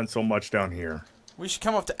guys have done so much down here. We should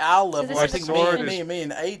come up to our level. this I is think the me, sword me, me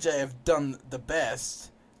and AJ have done the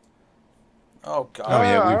best. Oh, God. Oh,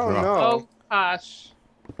 yeah, I we've don't rocked. know. Oh, gosh.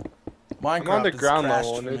 Minecraft I'm on the has ground crashed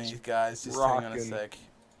level and for it's me, guys. Just hang on a rocking. sec.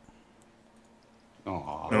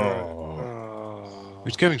 Aw. Oh.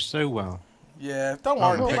 It's going so well. Yeah, don't Oh,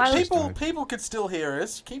 worry. well, People, why- people could still hear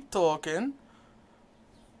us. Keep talking.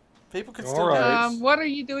 People could still Alright. hear us. What are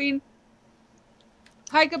you doing?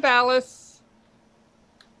 Hi, Cabalis.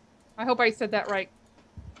 I hope I said that right.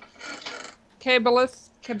 Cabalis.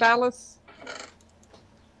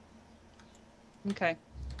 Okay.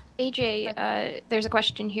 AJ, there's a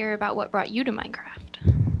question here about what brought you to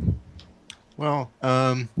Minecraft. Well,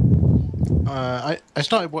 I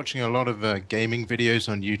started watching a lot of gaming videos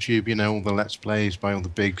on YouTube, you know, all the Let's Plays by all the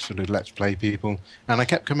big sort of Let's Play people. And I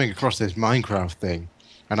kept coming across this Minecraft thing.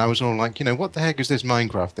 And I was all like, you know, what the heck is this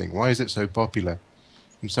Minecraft thing? Why is it so popular?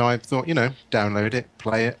 And so I thought, you know, download it,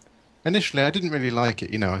 play it. Initially, I didn't really like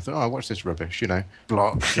it, you know. I thought, oh, what's this rubbish, you know?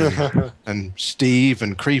 Blocks and Steve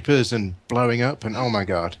and creepers and blowing up and oh my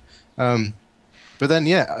God. But then,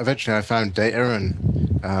 yeah, eventually I found data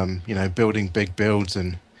and, you know, building big builds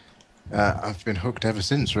and I've been hooked ever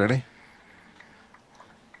since, really.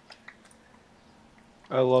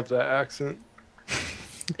 I love that accent.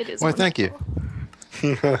 It is. Why, thank you.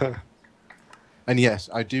 wonderful. And yes,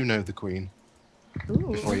 I do know the Queen,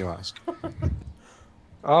 before Ooh. you ask.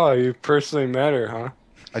 Oh, you personally met her, huh?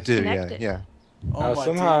 I do, Connected. yeah. Oh, my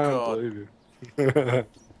somehow I dear don't God. believe you.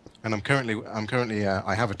 And I'm currently,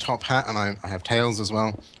 I have a top hat and I have tails as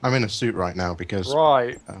well. I'm in a suit right now because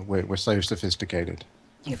Right. we're so sophisticated.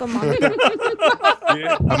 You have a monocle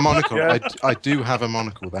Yeah. A monocle. Yeah. I do have a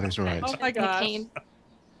monocle. That is right. Oh my and a gosh. cane.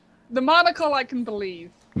 The monocle I can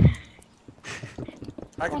believe.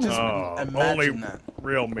 I can just Oh, imagine only that.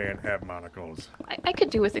 real men have monocles. I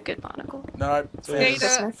could do with a good monocle. No, Fez,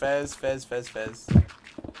 Data. Fez.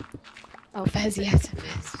 Oh, Fez, yes,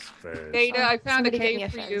 Fez. Fez. Data, I found a Somebody get me cave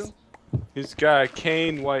a for fez. you. He's got a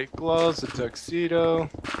cane, white gloves, a tuxedo.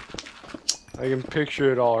 I can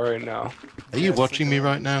picture it all right now. Are you Yes, watching me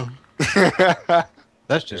right now?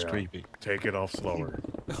 That's just Yeah. creepy. Take it off slower.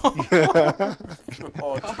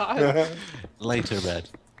 Oh, God. Later, Red.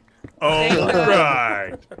 All Data.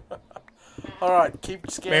 right. all right, keep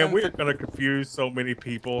scanning. Man, we're for- gonna confuse so many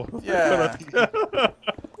people. Yeah.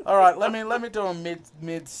 All right, let me do a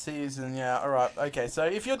mid season. Yeah. All right. Okay. So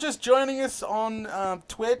if you're just joining us on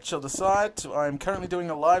Twitch or the site, I'm currently doing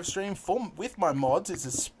a live stream with my mods. It's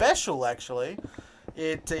a special actually.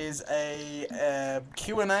 It is a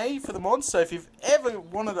Q&A for the mods, so if you've ever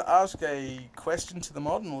wanted to ask a question to the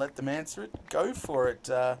mod and let them answer it, go for it.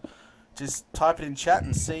 Just type it in chat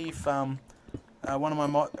and see if one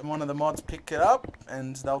of the mods pick it up,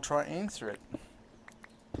 and they'll try and answer it.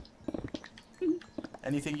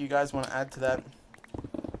 Anything you guys want to add to that?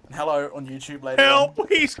 And hello on YouTube later. Help! On.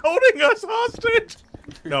 He's holding us hostage.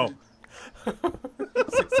 No.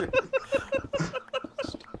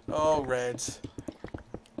 Oh, Red.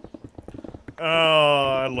 Oh,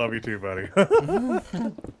 I love you too, buddy.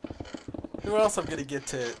 Who else I'm gonna get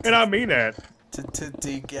to And I mean that. to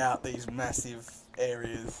dig out these massive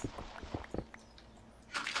areas?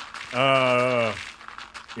 Yeah,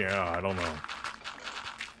 I don't know.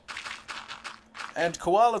 And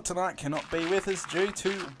Koala tonight cannot be with us due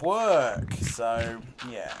to work, so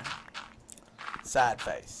yeah, sad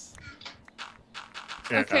face.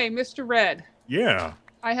 Yeah, Okay, Mr. Red. Yeah.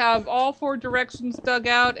 I have all 4 directions dug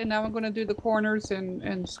out, and now I'm going to do the corners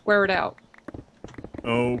and square it out.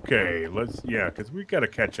 Okay, because we got to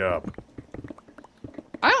catch up.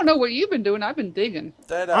 I don't know what you've been doing. I've been digging.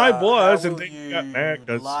 I was, how and will then you got mad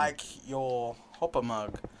 'cause- like your hopper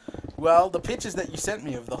mug. Well, the pictures that you sent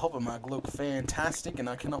me of the hopper mug look fantastic, and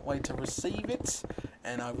I cannot wait to receive it.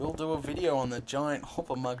 And I will do a video on the giant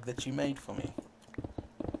hopper mug that you made for me.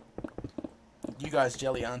 You guys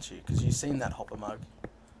jelly, aren't you? Because you've seen that hopper mug.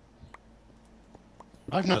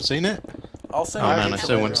 I've not seen it. I'll send Oh you a man, I picture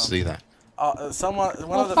so later want to on. see that. One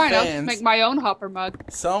of the Fine, I'll just fans, make my own hopper mug.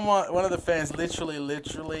 one of the fans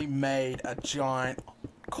literally made a giant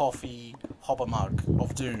coffee hopper mug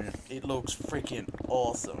of Doom. It looks freaking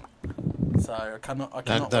awesome. So I cannot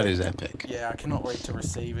That wait. is epic. Yeah, I cannot wait to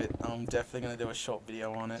receive it. I'm definitely going to do a short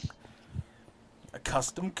video on it. A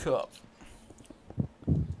custom cup.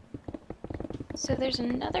 So there's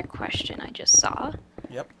another question I just saw.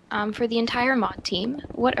 Yep. For the entire mod team,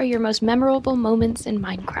 what are your most memorable moments in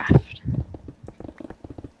Minecraft?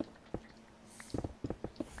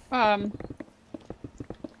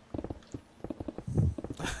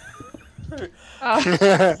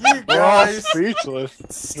 You guys, Speechless.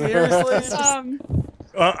 seriously?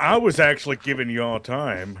 I was actually giving you all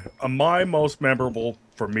time. My most memorable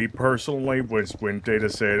for me personally was when Data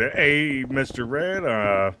said, "Hey, Mr. Red,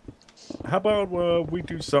 how about we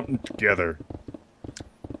do something together?"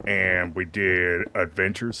 And we did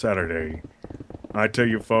Adventure Saturday. I tell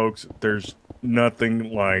you, folks, there's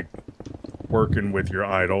nothing like working with your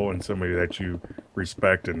idol and somebody that you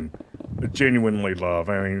respect and genuinely love.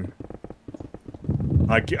 I mean,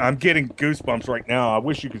 I'm getting goosebumps right now. I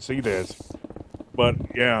wish you could see this. But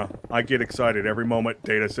yeah, I get excited every moment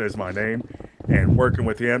Data says my name, and working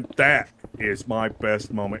with him, that is my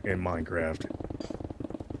best moment in Minecraft.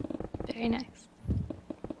 Very nice.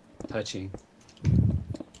 Touching.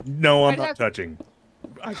 No, I'm I'd not have- touching.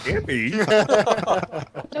 I can't be. No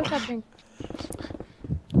touching.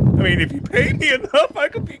 I mean, if you pay me enough, I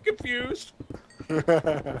could be confused. You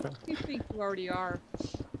think you already are.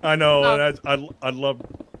 I know. Oh. That's, I love.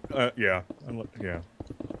 Yeah. Yeah.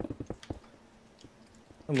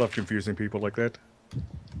 I love confusing people like that.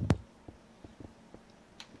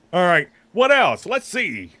 All right. What else? Let's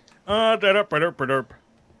see. How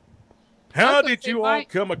did you all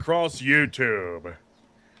come across YouTube?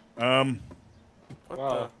 What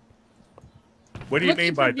Wow. What do you Looking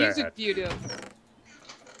mean for by music that? videos.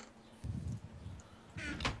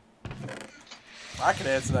 I can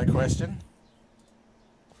answer that question.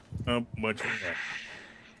 Much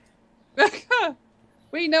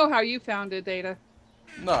We know how you found it, Data.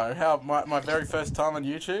 No, how my very first time on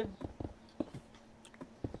YouTube?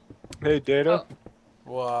 Hey, Data. Oh.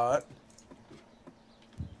 What?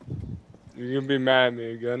 You're gonna be mad at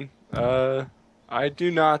me again. I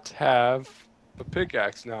do not have a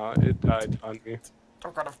pickaxe now. It died on me.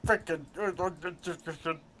 I'm gonna freaking.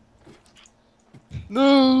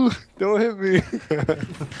 No! Don't hit me!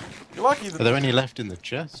 You're lucky Are that. there any left in the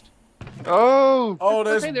chest? Oh! Oh,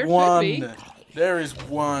 there's Okay, there should one. be. There is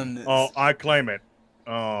one. Oh, I claim it.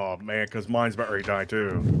 Oh man, because mine's about ready to die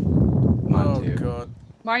too. Oh too. god.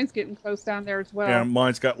 Mine's getting close down there as well. Yeah,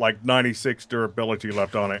 mine's got like 96 durability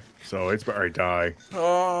left on it, so it's about ready to die.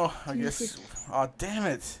 Oh, I guess. Oh, damn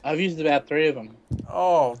it. I've used about 3 of them.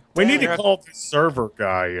 Oh, We damn need to it. call the server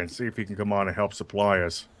guy and see if he can come on and help supply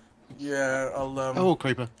us. Yeah, Oh,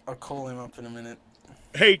 creeper. I'll call him up in a minute.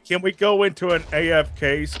 Hey, can we go into an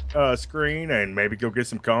AFK screen and maybe go get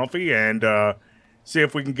some coffee and see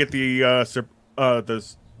if we can get the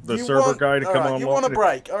You server want- guy to come alright, on? You want a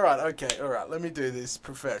break? All right, okay, all right. Let me do this I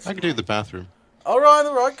professionally. can do the bathroom. All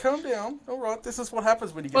right, calm down. All right, this is what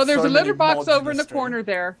happens when you get Well, there's so a litter many box mods over in the the corner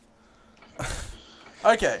there.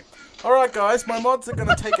 Okay, Alright guys, my mods are going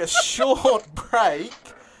to take a short break.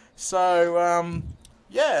 So,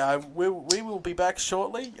 yeah, we will be back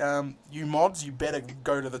shortly. You mods, you better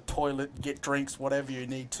go to the toilet, get drinks, whatever you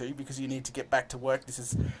need to, because you need to get back to work. This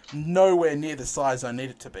is nowhere near the size I need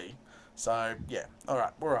it to be. So, yeah.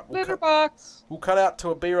 Alright, alright. Litterbox. We'll cut out to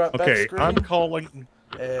a be right back Okay, screen. I'm calling.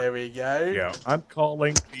 There we go. Yeah, I'm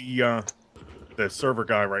calling the server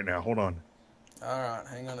guy right now. Hold on. Alright,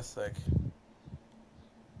 hang on a sec.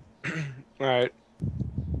 Alright.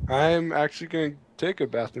 I'm actually going to take a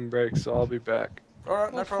bathroom break, so I'll be back.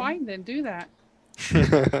 Alright, Well, no problem. fine then. Do that.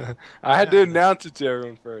 I had to announce it to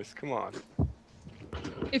everyone first. Come on.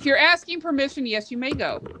 If you're asking permission, yes, you may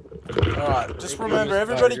go. Alright, just remember,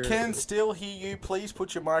 everybody can still hear you. Please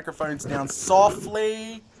put your microphones down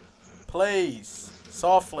softly. Please.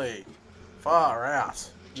 Softly. Far out.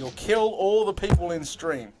 You'll kill all the people in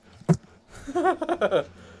stream.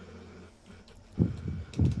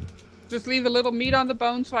 Just leave a little meat on the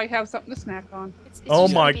bone so I have something to snack on. It's Oh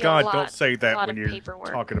just my gonna be a God! lot- Don't say a that lot when of you're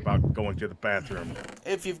paperwork. talking about going to the bathroom.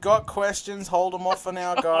 If you've got questions, hold them off for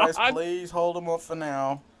now, guys. Please hold them off for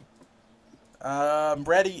now.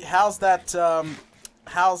 Ready? How's that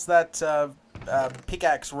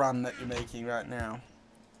pickaxe run that you're making right now?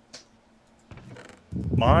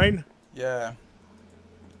 Mine? Yeah.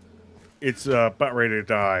 It's about ready to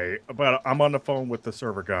die. But I'm on the phone with the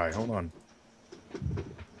server guy. Hold on.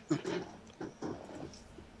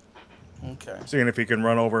 Okay. Seeing if he can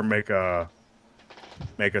run over and make a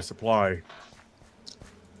supply.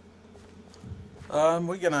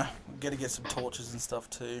 We're gonna get some torches and stuff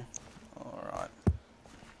too. All right.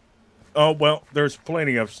 Oh well, there's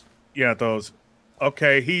plenty of those.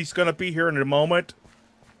 Okay, he's gonna be here in a moment.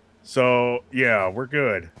 So yeah, we're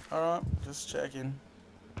good. All right. Just checking.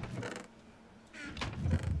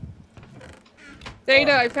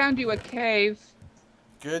 Data, I found you a cave.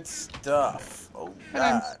 Good stuff. Oh And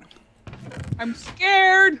I'm- God. I'm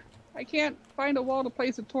scared. I can't find a wall to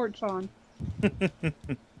place a torch on.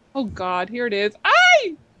 Oh God, here it is.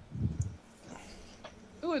 Aye!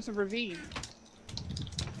 Ooh, it's a ravine.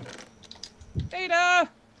 Data!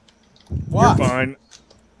 What? You're fine.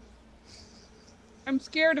 I'm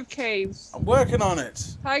scared of caves. I'm working on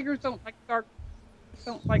it. Tigers don't like dark,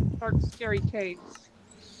 scary caves.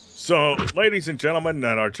 So, ladies and gentlemen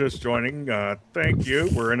that are just joining, thank you.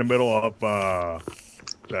 We're in the middle of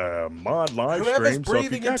the mod live Whoever's stream. So if you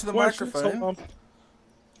breathing got into the questions, microphone. hold on.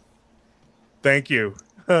 Thank you.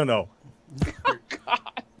 No. Oh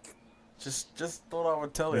God. Just thought I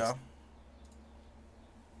would tell you. Yes.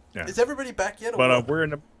 Yeah. Is everybody back yet? Or But what? we're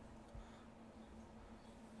in the.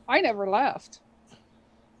 I never left.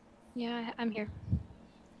 Yeah, I'm here.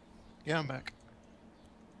 Yeah, I'm back.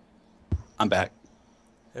 I'm back.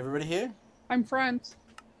 Everybody here? I'm friends.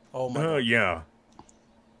 Oh my God. Yeah.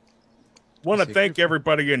 Want to thank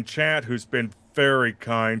everybody in chat who's been very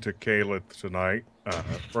kind to Kayla tonight.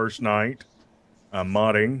 First night,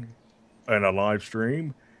 modding and a live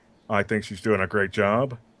stream. I think she's doing a great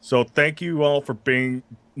job. So thank you all for being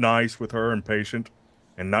nice with her and patient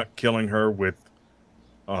and not killing her with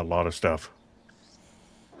a lot of stuff.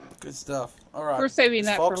 Good stuff. All right. We're saving Is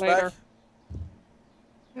that Fox for later. back?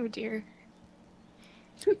 Oh dear.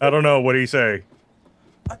 I don't know. What do you say?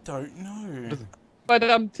 I don't know.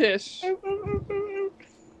 But Tish.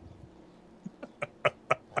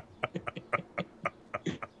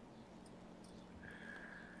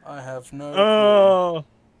 I have no. Oh.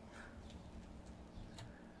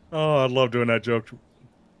 Oh, I love doing that joke.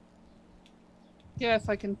 Yes,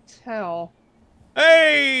 I can tell.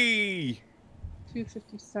 Hey!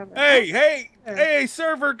 257. Hey,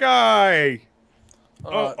 server guy!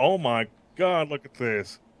 Clue. Oh my God, look at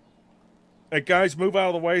this. Hey, guys, move out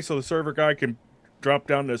of the way so the server guy can drop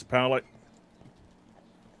down this pallet.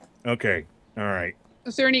 Okay, all right.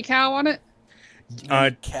 Is there any cow on it?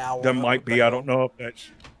 Cow. There might be. I don't know if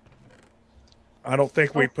that's... I don't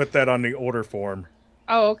think we put that on the order form.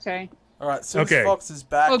 Oh, okay. All right. Soon Okay. as Fox is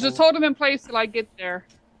back. Well, just hold him in place till I get there.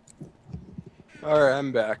 Alright,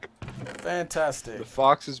 I'm back. Fantastic. The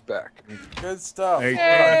fox is back. Good stuff. Hey,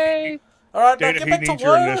 Hey! All right, now Data, get he back needs to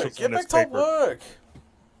your work. initials Get on back this to paper. work.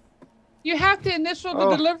 You have to initial the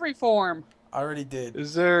Oh. delivery form. I already did.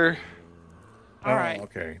 Is there... All right. Oh,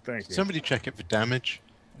 okay, thank you. Somebody check it for damage.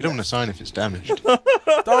 You don't want to sign if it's damaged.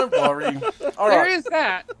 Don't worry. All There right. is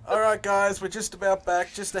that. All right, guys, we're just about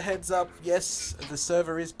back. Just a heads up. Yes, the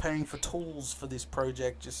server is paying for tools for this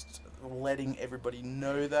project. Just letting everybody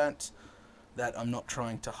know that I'm not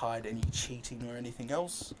trying to hide any cheating or anything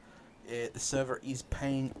else. The server is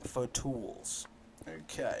paying for tools.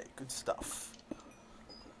 Okay, good stuff.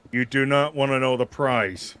 You do not want to know the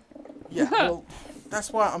price. Yeah, well, That's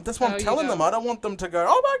why I'm No, you telling them. don't. I don't want them to go,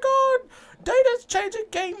 oh my god, Data's changing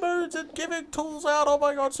game modes and giving tools out. Oh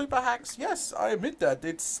my god, super hacks. Yes, I admit that.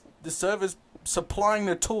 It's the server's supplying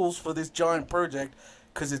the tools for this giant project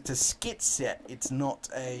because it's a skit set. It's not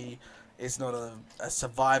a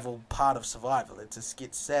survival part of survival. It's a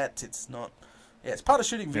skit set. It's not. Yeah, it's part of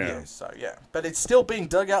shooting videos. Yeah. So yeah, but it's still being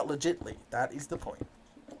dug out legitly. That is the point.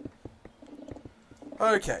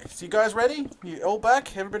 Okay, so you guys ready? You all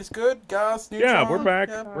back? Everybody's good? Gas, Neutron? Yeah, we're back.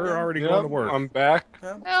 Yeah, We're already Yep, going to work. I'm back.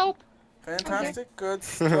 yeah. Help! Fantastic, good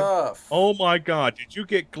stuff. Oh my god, did you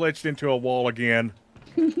get glitched into a wall again?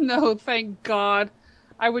 No, thank God.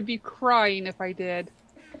 I would be crying if I did.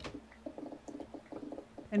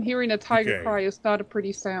 And hearing a tiger Okay. cry is not a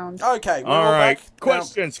pretty sound. Okay, we're All all right, back. Now,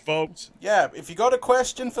 questions, folks. yeah, if you got a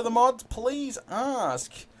question for the mods, please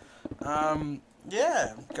ask.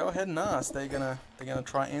 Yeah, go ahead and ask. They're gonna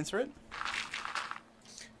try and answer it.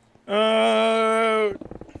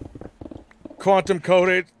 Quantum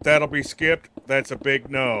coded, that'll be skipped. That's a big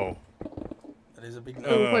no. That is a big no.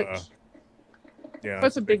 Oh, which? Yeah.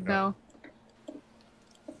 What's that's a big no?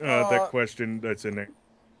 That question that's in there.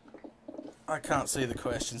 I can't see the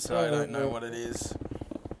question, so I don't know what it is.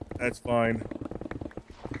 That's fine.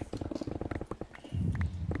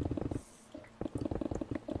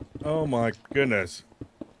 Oh my goodness.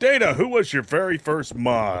 Data, who was your very first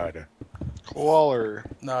mod? Koaler.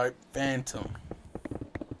 No, Phantom.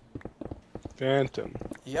 Phantom.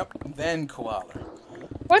 Yep, then Koala.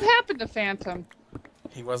 What happened to Phantom?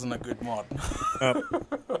 He wasn't a good mod.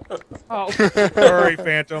 Oh, Sorry,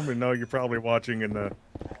 Phantom. I know you're probably watching in the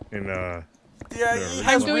yeah, he I'm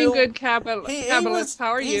has I'm doing real- good, Cabalist. How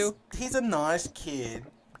are you? He's a nice kid,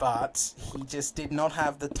 but he just did not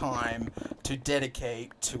have the time to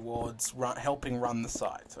dedicate towards helping run the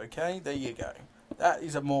site. Okay, there you go. That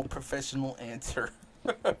is a more professional answer.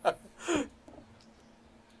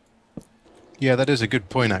 Yeah, that is a good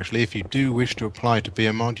point, actually. If you do wish to apply to be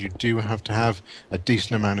a mod, you do have to have a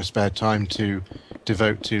decent amount of spare time to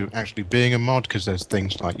devote to actually being a mod, because there's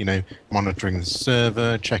things like, you know, monitoring the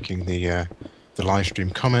server, checking the live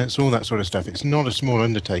stream comments, all that sort of stuff. It's not a small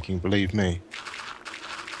undertaking, believe me.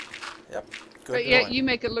 Yep. Good But yet point. you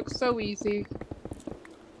make it look so easy.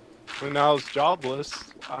 When I was jobless,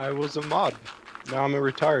 I was a mod. Now I'm a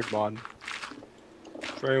retired mod.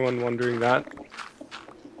 For anyone wondering that.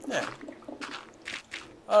 Yeah.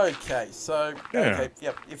 Okay, so Yeah. okay,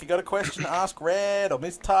 yep. If you got a question, ask Red or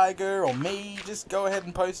Miss Tiger or me. Just go ahead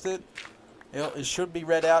and post it. It should be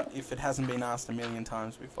read out if it hasn't been asked a million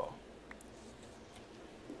times before.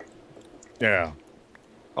 Yeah.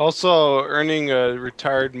 Also, earning a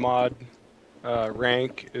retired mod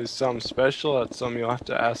rank is something special. That's something you'll have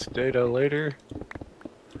to ask Data later.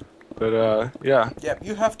 But yeah, Yep,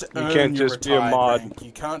 you have to You earn can't your just be a retired mod. rank.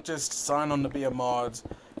 You can't just sign on to be a mod,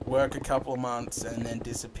 work a couple of months, and then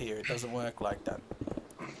disappear. It doesn't work like that.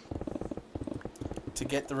 To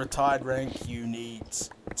get the retired rank, you need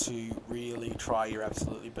to really try your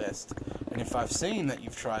absolutely best. And if I've seen that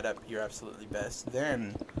you've tried up your absolutely best,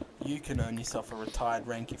 then you can earn yourself a retired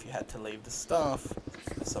rank if you had to leave the staff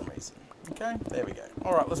for some reason. Okay, there we go.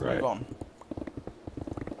 Alright, let's Right. move on.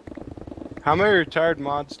 how many retired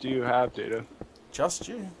mods do you have, Data? Just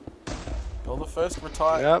you. You're the first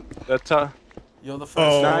retired. Yep, that's You're the first.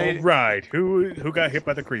 Oh, Night. right. Who got hit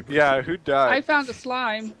by the creeper? yeah. Who I died? found a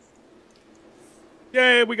slime.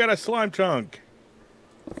 Yay, we got a slime chunk.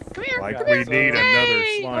 Come here. Like come we here. need another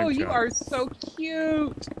Yay! slime Oh, you chunk. are so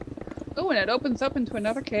cute. Oh, and it opens up into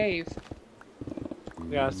another cave.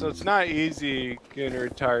 Yeah, so it's not easy getting a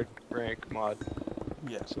retired rank mod.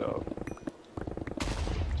 Yeah. So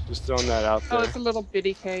just throwing that out there. Oh, it's a little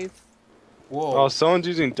bitty cave. Whoa. Oh, someone's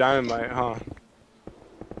using dynamite, huh?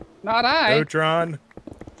 Not I. Neutron.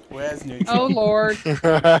 Where's Neutron? Oh, Lord.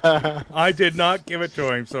 I did not give it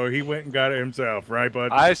to him, so he went and got it himself, right,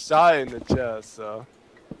 bud? I saw it in the chest, so.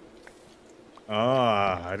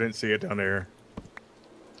 Ah, I didn't see it down there.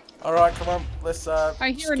 Alright, come on. Let's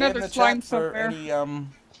I hear scan another the slime chat for somewhere. any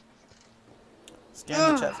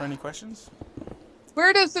scan the chat for any questions.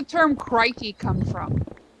 Where does the term crikey come from?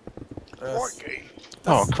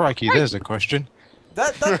 Oh, crikey, there's a question.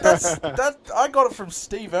 That I got it from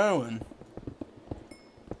Steve Irwin.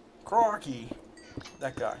 Crikey.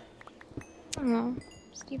 That guy. Oh,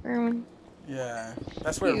 Steve Irwin. Yeah.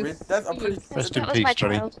 That's where He it is- that's I'm he pretty is- Rest That in was my peace,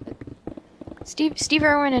 Johnny. childhood. Steve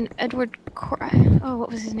Irwin and Edward oh,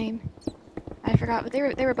 what was his name? I forgot, but they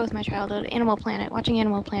were both my childhood. Animal Planet, watching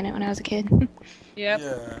Animal Planet when I was a kid. Yep.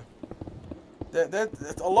 Yeah.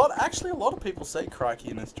 A lot of people say crikey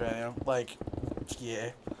in Australia. Like,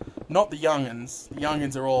 yeah. Not the young'uns. The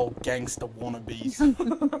young'uns are all gangster wannabes.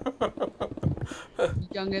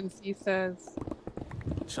 Youngins, he says.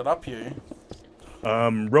 Shut up, you.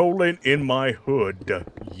 Rolling in my hood,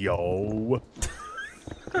 yo.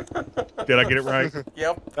 Did I get it right?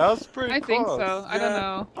 Yep. That was pretty I close. think so. I don't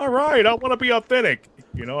know. All right, I want to be authentic.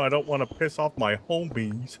 You know, I don't want to piss off my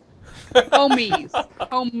homies. Homies.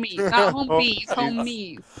 Homies. Not homies.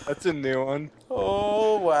 Homies. That's a new one.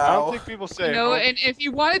 Oh, I wow. don't think people say You know, home- and if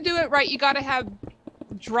you want to do it right, you got to have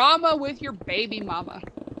drama with your baby mama.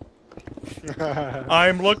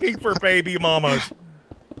 I'm looking for baby mamas.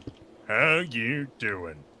 How you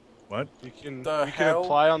doing? What? You can The you hell? can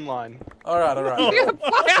apply online. Alright, alright.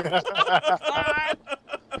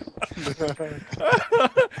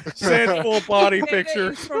 Send full body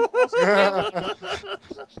picture.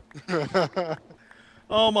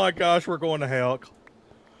 Oh my gosh, we're going to hell.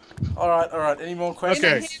 Alright, alright. Any more questions?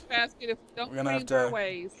 Okay. In a handbasket if we don't We're gonna have change our to-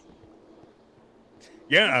 ways.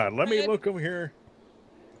 Yeah, let me look over here.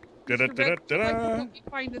 Mr. Beck, would you like to Da-da-da-da-da. help me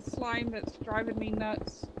find this slime that's driving me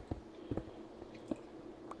nuts?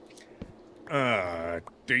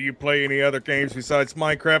 Do you play any other games besides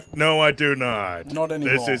Minecraft? No, I do not. Not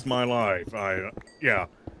anymore. This is my life. Yeah.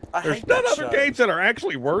 I There's hate none that other show. games that are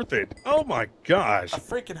actually worth it. Oh my gosh. I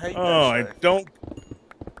freaking hate Oh, that I show. don't.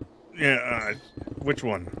 Yeah, which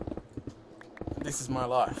one? This is my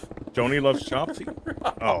life. Joni Loves Chopsy?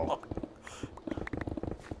 Oh.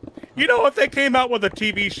 You know, if they came out with a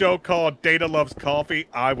TV show called Data Loves Coffee,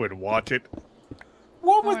 I would watch it.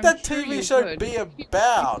 What Oh, would I'm that sure TV you show would. be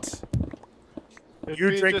about? It'd You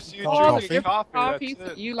be drink just you coffee? drinking coffee. Coffees That's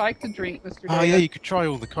that it. you like to drink, Mr. Oh Data. yeah, you could try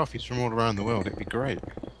all the coffees from all around the world. It'd be great.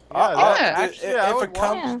 Actually, if I a would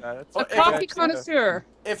com- watch that. That's A a good coffee idea. connoisseur.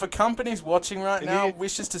 If a company's watching right They now, need-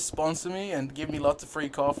 wishes to sponsor me and give me lots of free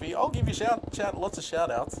coffee, I'll give you lots of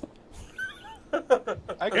shout outs. I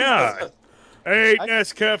could- Yeah. Hey, I-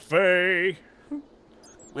 Nescafe.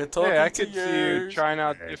 We're talking Hey, I to could see you trying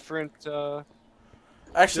out different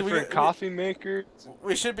Actually, different coffee makers.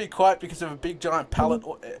 we should be quiet because of a big giant pallet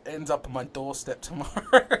ends up on my doorstep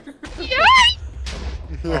tomorrow.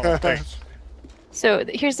 Oh, thanks. So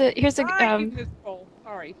here's a This bowl.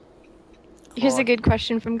 Sorry. here's a good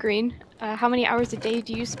question from Green. How many hours a day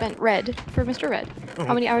do you spend Red for Mr. Red?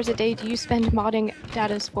 How many hours a day do you spend modding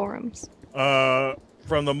Data's forums?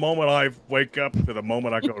 From the moment I wake up to the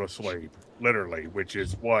moment I go to sleep. Literally, which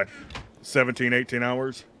is what? 17, 18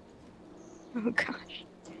 hours? Oh gosh.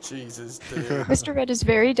 Jesus, dude. Mr. Red is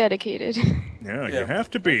very dedicated. Yeah, Yeah. you have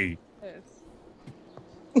to be. Yes.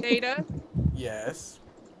 Data, Yes.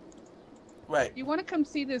 Wait. you want to come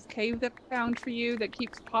see this cave that I found for you that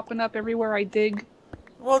keeps popping up everywhere I dig?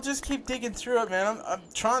 Well, just keep digging through it, man. I'm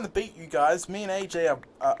trying to beat you guys. Me and AJ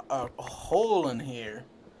are hauling here.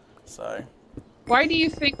 So. Why do you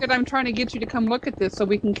think that I'm trying to get you to come look at this so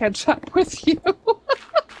we can catch up with you?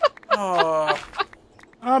 Oh.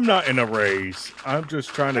 I'm not in a race. I'm just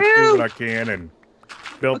trying to do what I can and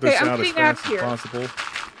build Okay, this I'm out as getting out fast as here. possible.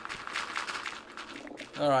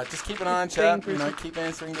 Alright, just keep an eye on chat. You know, keep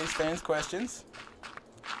answering these fans' questions.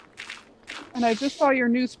 And I just saw your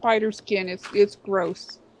new spider skin. It's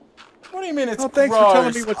gross. What do you mean it's Oh, thanks gross? for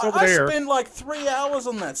telling me what's over there. I spent like 3 hours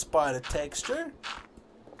on that spider texture.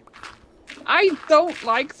 I don't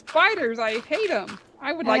like spiders. I hate them.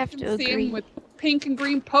 I would I like have to to see agree. them with pink and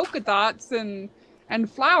green polka dots and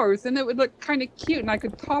flowers, and it would look kind of cute, and I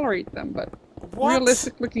could tolerate them. But What?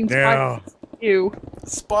 realistic looking Yeah. spiders, ew.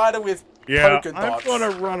 Spider with Yeah, polka I'm dots. gonna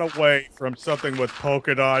run away from something with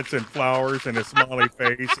polka dots and flowers and a smiley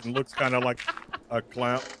face and looks kind of like a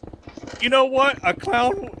clown. You know what? A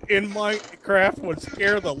clown in Minecraft would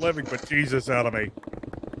scare the living bejesus out of me.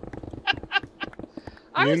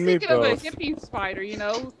 I You was and me thinking of a both. hippie spider, you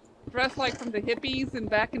know, dressed like from the hippies and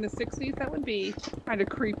back in the 60s. That would be kind of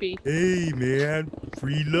creepy. Hey, man.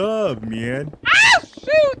 Free love, man. Ah,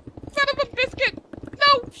 shoot! Son of a biscuit!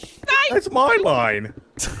 No! Die! That's my line.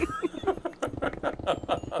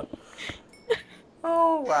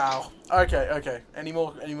 Oh wow. Okay. Any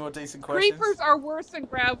more decent questions? Creepers are worse than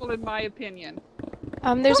gravel, in my opinion.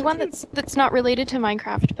 There's one that's not related to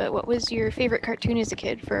Minecraft, but what was your favorite cartoon as a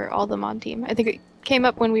kid for all the mod team? I think it came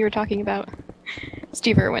up when we were talking about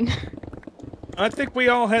Steve Irwin. I think we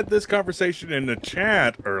all had this conversation in the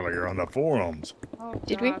chat earlier on the forums. Oh,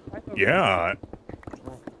 Did we? God, I thought- Yeah.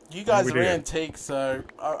 You guys We are did. antiques, so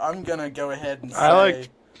I'm gonna go ahead and say. I like-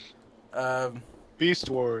 Um, Beast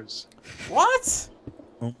Wars. what?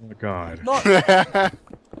 Oh my god. Not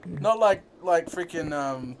not like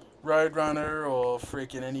freaking Roadrunner or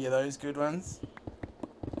freaking any of those good ones.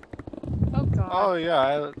 Oh, God. Oh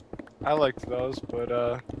yeah, I liked those, but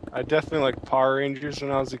I definitely liked Power Rangers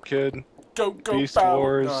when I was a kid. Go Beast Power!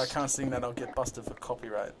 Wars. No, I can't sing that. I'll get busted for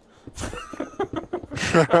copyright.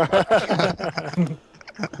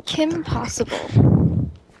 Kim Possible.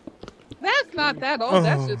 That's not that old.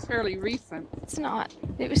 That's just fairly recent. It's not.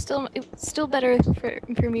 It was still better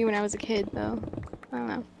for me when I was a kid, though. I don't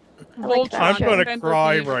know. I liked that I'm show. gonna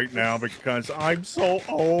cry right now because I'm so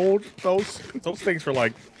old. Those things were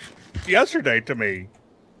like yesterday to me.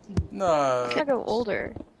 No. I gotta go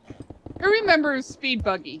older. Who remembers Speed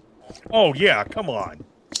Buggy? Oh yeah, come on.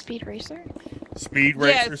 Speed Racer? Speed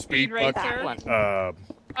Yes, Racer, Speed Racer. That one.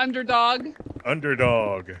 Underdog.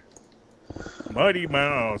 Underdog. Mighty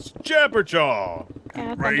Mouse. Jabberjaw.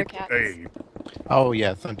 Great Thundercats. Ape. Oh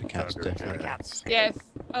yeah, Thundercats, definitely. Thundercats. Yes.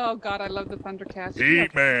 Oh God, I love the Thundercats.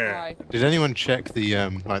 He-Man. Did anyone check the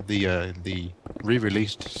the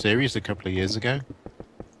re-released series a couple of years ago?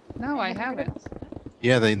 No, I haven't.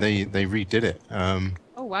 Yeah, they redid it.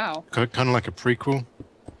 Oh wow. Kind of like a prequel.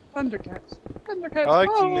 Thundercats. Thundercats. I like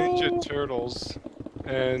the oh. Ninja Turtles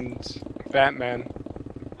and Batman.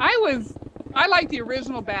 I like the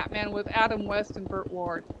original Batman with Adam West and Burt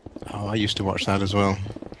Ward. Oh, I used to watch that as well.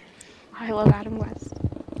 I love Adam West.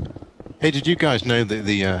 Hey, did you guys know that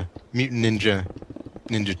the Mutant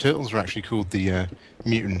Ninja Turtles were actually called the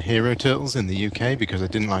Mutant Hero Turtles in the UK because I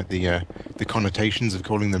didn't like the connotations of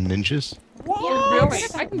calling them ninjas? What? Really?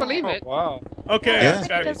 I can believe it. Oh, wow. Okay, Yeah. I've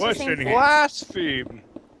got a That's the question same here. thing. Blaspheme.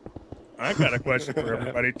 I got a question for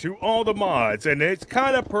everybody. To all the mods, and it's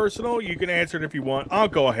kind of personal. You can answer it if you want. I'll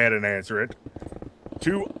go ahead and answer it.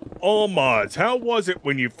 To all mods, how was it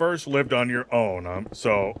when you first lived on your own?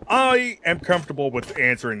 So I am comfortable with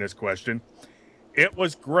answering this question. It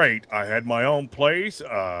was great. I had my own place.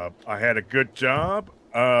 I had a good job.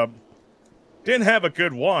 Didn't have a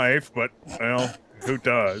good wife, but, well, who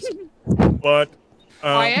does? But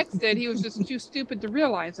My ex did. He was just too stupid to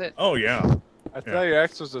realize it. oh yeah. I thought your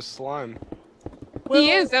ex was a slime.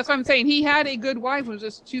 He is. That's what I'm saying. He had a good wife. Was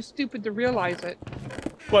just too stupid to realize it.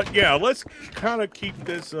 But yeah, let's kind of keep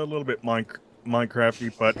this a little bit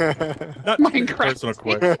Minecrafty, but not personal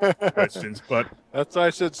questions. But That's why I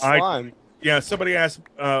said slime. yeah, somebody asked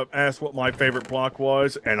what my favorite block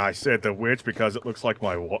was, and I said the witch because it looks like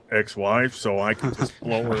my ex-wife, so I can just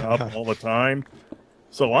blow her up all the time.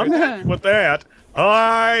 So I'm happy with that.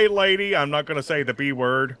 Hi, lady. I'm not going to say the B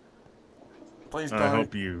word. Please I don't.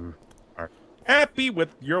 hope you are happy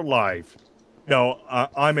with your life. No,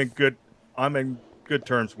 I'm in good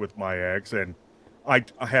terms with my ex, and I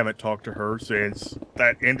haven't talked to her since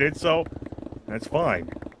that ended, so that's fine.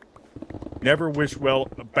 Never wish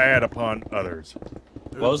bad upon others.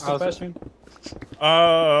 What was the question?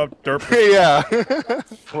 Derping. Yeah.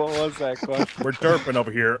 What was that question? We're derping over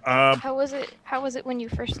here. How was it when you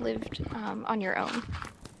first lived on your own?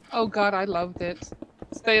 Oh God, I loved it.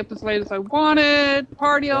 Stay up as late as I wanted,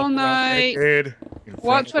 party all night,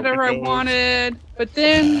 watch whatever I wanted. But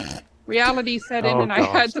then reality set in, and I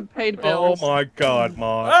had to pay the Oh bills. my God,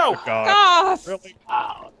 Mom. Oh, God. Gosh! Really?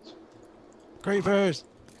 Creepers.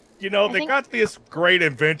 You know, I they think- got this great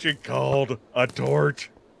invention called a torch.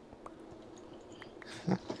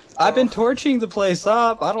 I've been torching the place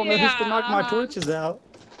up. I don't know who's been knocking my Yeah. torches out.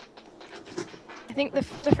 I think the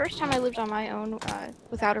first time I lived on my own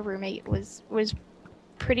without a roommate was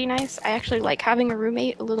pretty nice. I actually like having a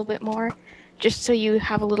roommate a little bit more, just so you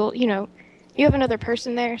have a little, you have another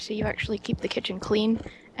person there, so you actually keep the kitchen clean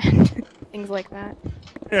and things like that.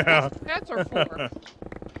 Yeah. Cats are four.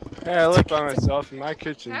 Hey, I live by myself, and my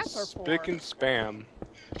kitchen's Cats are spick poor. and spam.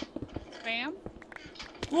 Spam?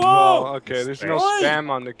 Whoa! Well, okay, there's no Oi! spam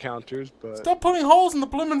on the counters, but Stop putting holes in the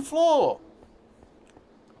blooming floor.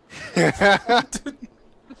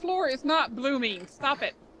 The floor is not blooming. Stop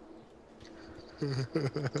it.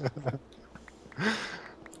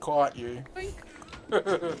 Quiet you.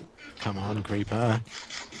 Come on, Creeper.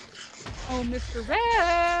 Oh, Mr.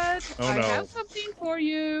 Red, Oh, I no. have something for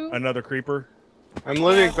you. Another creeper. I'm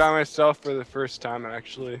living by myself for the first time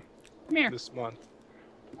actually Come here. this month.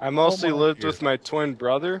 I mostly my lived dear. with my twin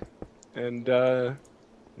brother, and now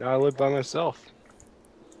I live by myself.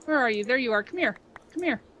 Where are you? There you are. Come here. Come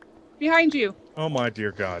here. Behind you. Oh my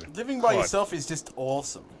dear God. Living by What? yourself is just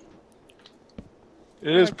awesome.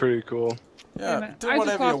 It is pretty cool. Wait a Yeah, minute. do I just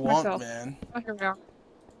whatever you lost want, myself. man. Oh, here we are.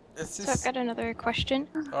 It's So I've just got another question.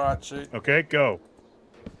 all right. Shoot. Okay, go.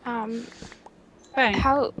 Bang.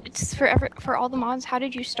 How it's for all the mods? How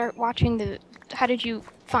did you start watching How did you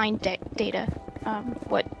find data?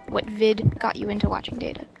 What vid got you into watching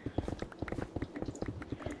data?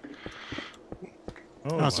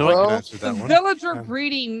 Oh, So my. I Well, can answer The that one. villager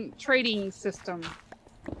breeding trading system.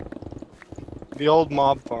 The old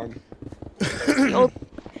mob farm.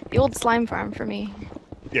 The old slime farm for me.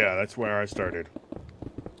 Yeah, that's where I started.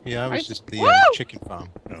 Yeah, I was just the Woo! chicken farm.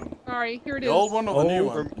 No. Sorry, here it The is. old one or the new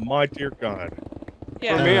Oh one? my dear God!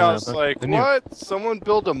 Yeah. For me, I was the- like, the new- what? Someone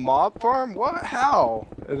build a mob farm? What? How?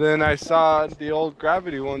 And then I saw the old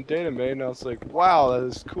Gravity one Data made, and I was like, wow, that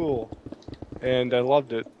is cool. And I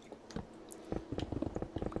loved it.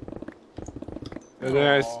 And then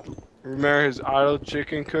I Aw. remember his auto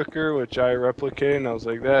chicken cooker, which I replicated, and I was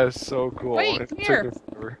like, that is so cool. Wait, And it here. took me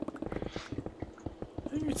forever.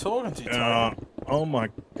 Who are you talking to, Uh, Tony? oh my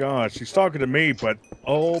God! She's talking to me, but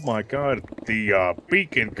oh my God, the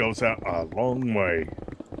beacon goes out a long way.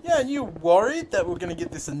 Yeah, and you worried that we're gonna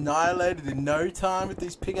get this annihilated in no time with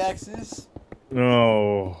these pickaxes?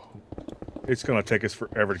 No, it's gonna take us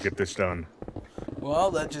forever to get this done.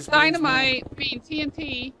 Well, that just means Dynamite, I mean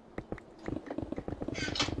TNT.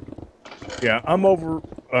 Yeah, I'm over.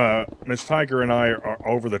 Miss Tiger and I are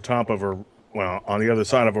over the top of a, well, on the other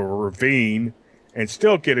side of a ravine, and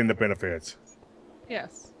still getting the benefits.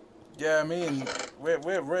 Yes. Yeah, I mean,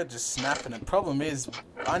 we're just snapping it. Problem is,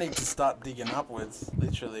 I need to start digging upwards,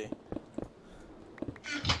 literally.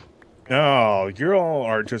 No, you all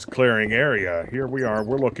are just clearing area. Here we are.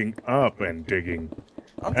 We're looking up and digging.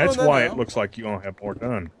 I'm That's doing that why now. it looks like you all have more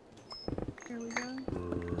done. Here we go.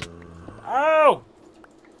 Ow!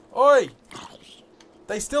 Oi!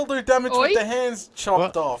 They still do damage Oi? with their hands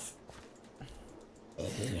chopped What? off.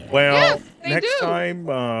 Well, Yes, they next do.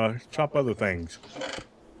 time, chop other things.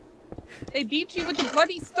 They beat you with the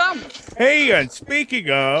bloody stumps. Hey, and speaking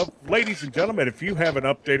of, ladies and gentlemen, if you haven't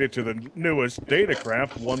updated to the newest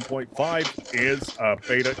Datacraft 1.5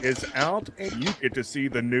 beta is out, and you get to see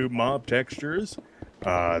the new mob textures,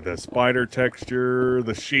 the spider texture,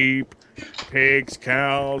 the sheep, pigs,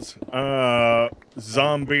 cows,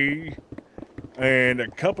 zombie, and a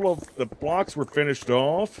couple of the blocks were finished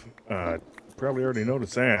off. Probably already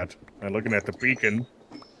noticed that. Looking at the beacon.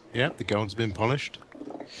 Yeah, the gold's been polished.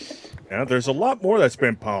 Now, there's a lot more that's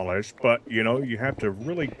been polished, but, you know, you have to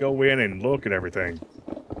really go in and look at everything.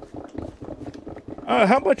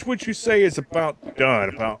 How much would you say is about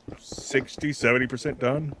done? About 60, 70%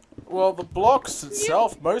 done? Well, the blocks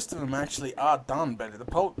itself, most of them actually are done, but the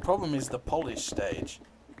problem is the polish stage.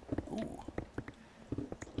 Ooh.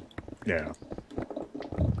 Yeah.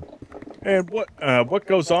 And what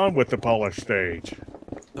goes on with the polish stage?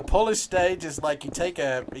 The polish stage is like you take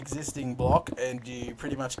a existing block and you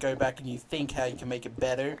pretty much go back and you think how you can make it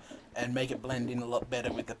better and make it blend in a lot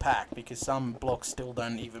better with the pack, because some blocks still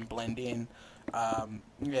don't even blend in.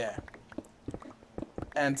 Yeah.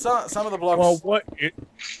 And some of the blocks. Well,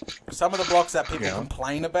 Some of the blocks that people Yeah.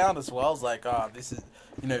 complain about as well is like, oh, this is,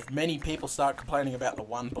 you know, if many people start complaining about the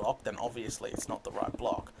one block, then obviously it's not the right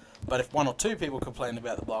block. But if one or two people complain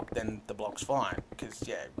about the block, then the block's fine. Because,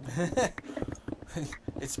 yeah,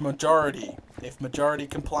 it's majority. If majority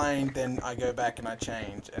complain, then I go back and I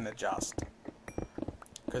change and adjust.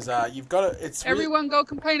 Because you've got to, it's really, Everyone go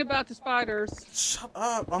complain about the spiders. shut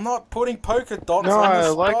up, I'm not putting polka dots No, on I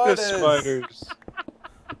the like the spiders. spiders.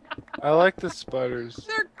 I like the spiders.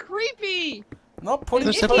 They're creepy. Not putting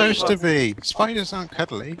They're polka supposed to dots. be. Spiders aren't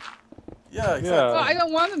cuddly. Yeah, exactly. Well, I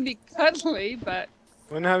don't want them to be cuddly, but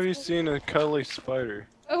When have you seen a cuddly spider?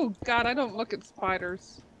 oh god, I don't look at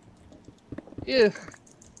spiders. Ugh,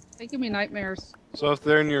 they give me nightmares. So if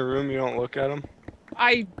they're in your room, you don't look at them?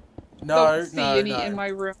 I No, don't see no, any no. in my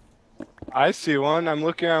room. I see one. I'm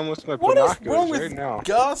looking at them with my What is binoculars wrong right with now.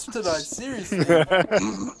 Gus tonight? Seriously.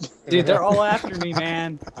 Dude, they're all after me,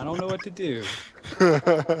 man. I don't know what to do.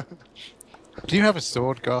 Do you have a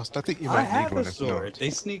sword, Ghost? I think you I might have need one a if sword. not. They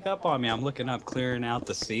sneak up on me. I'm looking up, clearing out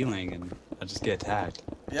the ceiling, and I just get attacked.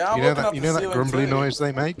 Yeah, I'm You know looking that up you the know that ceiling grumbly too. noise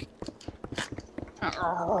they make? That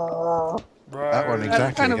one Right. exactly.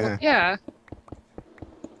 That's kind of yeah. yeah.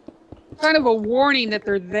 Kind of a warning that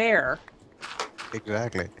they're there.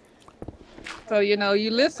 Exactly. So you know,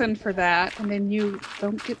 you listen for that, and then you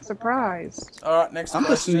don't get surprised. All right, next I'm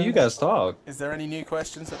question. listening to you guys talk. Is there any new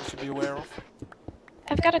questions that we should be aware of?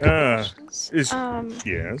 I've got a couple questions.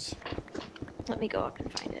 Yes. Let me go up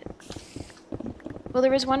and find it. Well,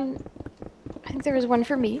 there was one. I think there was one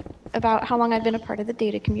for me about how long I've been a part of the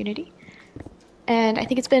data community, and I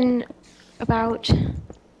think it's been about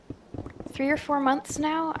 3 or 4 months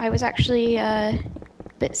now. I was actually a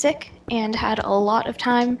bit sick and had a lot of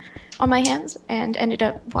time on my hands, and ended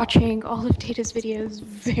up watching all of Data's videos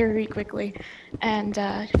very quickly, and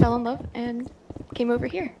fell in love and came over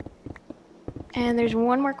here. And there's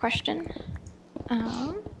one more question.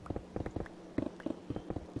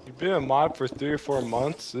 You've been a mod for 3 or 4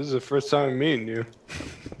 months. This is the first time I'm meeting you.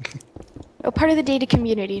 Oh, part of the data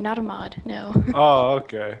community, not a mod, no. Oh,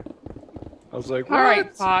 okay. I was like, what? All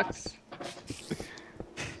right, Fox.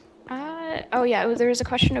 Oh yeah, there was a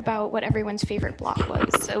question about what everyone's favorite block was.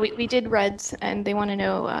 So we did reds, and they want to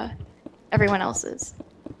know everyone else's.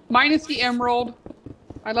 Mine is the emerald.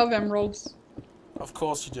 I love emeralds. Of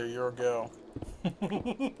course you do. You're a girl.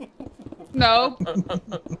 No.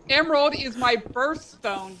 Emerald is my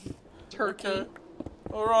birthstone turkey. Okay.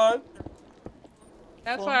 All right.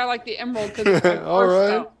 That's why I like the emerald, because it's my All right.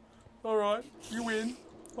 birthstone. All right. You win.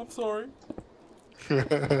 I'm sorry.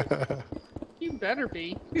 You better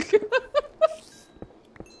be.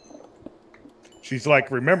 She's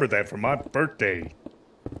like, remember that for my birthday.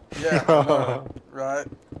 Yeah. I know, right.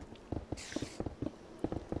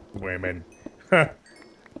 Women.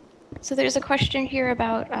 So there's a question here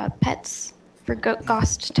about pets for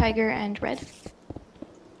Ghost, Tiger, and Red.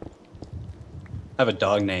 I have a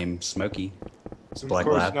dog named Smokey. It's a Of black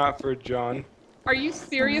course lab. not for John. Are you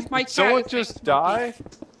serious? My cat Someone is just named Smokey. die?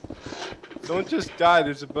 Someone just died.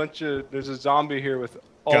 There's a zombie here with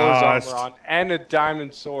all Ghost. his armor on and a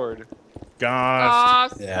diamond sword. Gosh. Ah,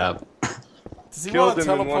 Yeah. Does he Killed want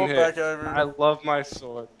to him in one teleport hit. back over? I love my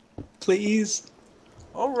sword. Please.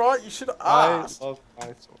 All right. You should have I asked. love my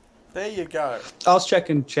sword. There you go. I was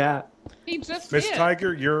checking chat. He just Miss did.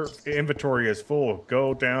 Tiger, your inventory is full.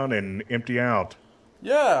 Go down and empty out.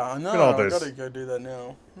 Yeah, I know. at all I this. gotta go do that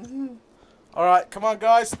now. All right, come on,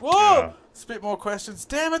 guys. Whoa! Yeah. Spit more questions.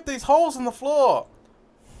 Damn it! These holes in the floor.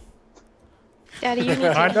 Daddy, you need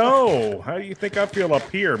I to. know. How do you think I feel up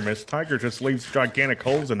here? Miss Tiger just leaves gigantic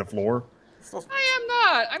holes in the floor. I am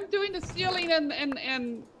not. I'm doing the ceiling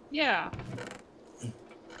and yeah.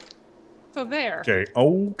 So there. Okay.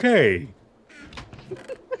 Okay.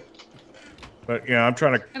 But yeah, I'm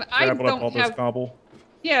trying to And I grapple up don't all this have- cobble.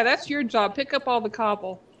 Yeah, that's your job. Pick up all the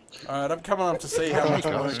cobble. All right, I'm coming up to see how much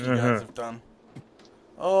work you guys have done.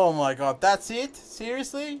 Oh my god, that's it?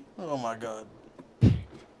 Seriously? Oh my god.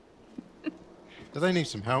 Do they need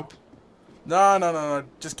some help? No.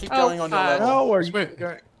 Just keep going on your God. level. How are you? Sweet.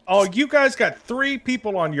 Oh, you guys got 3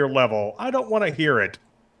 people on your level. I don't want to hear it.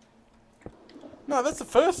 No, that's the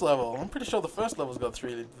first level. I'm pretty sure the first level's got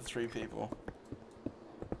three people.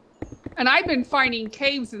 And I've been finding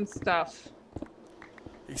caves and stuff.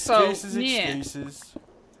 Excuses, yeah. excuses.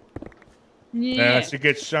 Yeah. She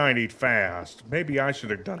gets shinied fast. Maybe I should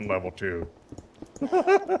have done level 2.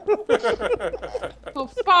 Oh,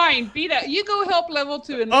 fine. Be that. You go help level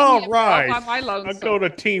 2 and leave All me right. up by my I'll lonesome. go to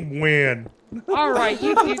Team Win. All right,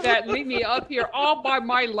 you do that and leave me up here all by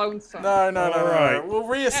my lonesome. No. All right. We'll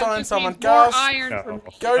That reassign just someone. means more Guys, iron No, from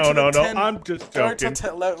go to no, the 10. I'm just Go joking.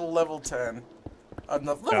 to level 10. No,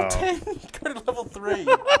 level No. 10? Go to level 3.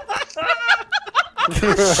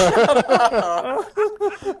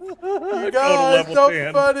 You guys, level so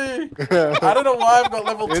 10. funny. I don't know why I've got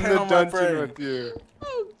level In 10 the on my dungeon brain. with you.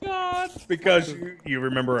 Oh, God. Because you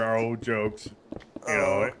remember our old jokes. You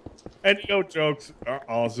know, and the old jokes are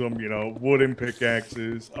awesome. You know, wooden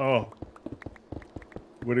pickaxes. Oh,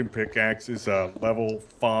 wooden pickaxes. Level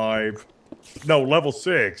 5. No, level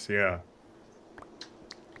 6. Yeah.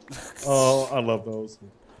 Oh, I love those.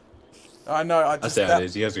 I know. I That's just. how That, it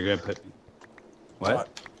is. You guys are gonna put.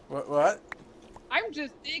 What? What? I'm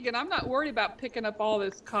just digging. I'm not worried about picking up all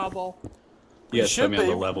this cobble. You guys should put me on be.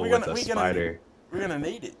 the level We're with gonna- a we're gonna- spider. We're gonna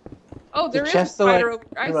need it. Oh, there is a chests are, like, spider over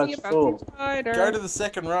I pretty see much a full. fucking spider. Go to the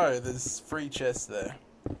second row. There's free chests there.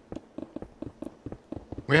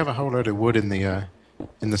 We have a whole load of wood in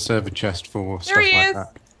the server chest for There stuff he like is.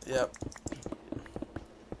 that. Yep.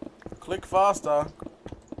 Click faster.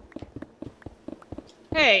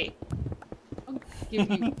 Hey. I'll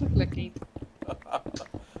give you clicking.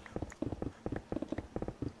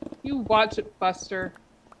 You watch it, Buster.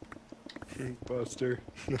 Buster.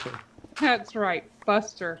 That's right,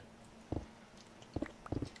 Buster.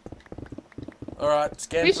 All right,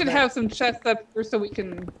 scan. We for should next- have some chests up here so we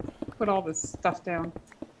can put all this stuff down.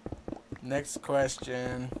 Next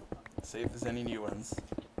question. See if there's any new ones.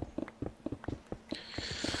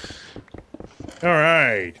 All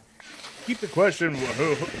right. Keep the question.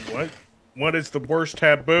 What is the worst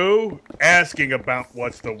taboo? Asking about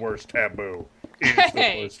what's the worst taboo is the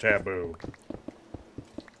Hey. worst taboo.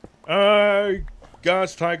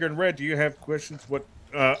 Gosh, Tiger and Red, do you have questions? What?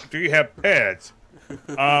 Do you have pets?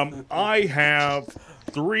 I have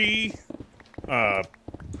three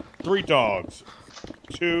dogs,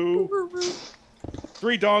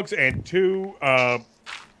 three dogs and 2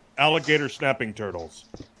 alligator snapping turtles.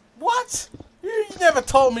 What? You never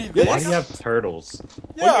told me this. Why do you have turtles?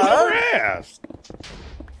 Yeah. Well, you never asked.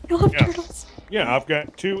 You love Yeah. turtles. Yeah, I've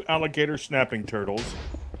got 2 alligator snapping turtles,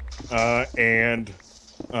 and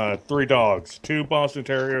 3 dogs, 2 Boston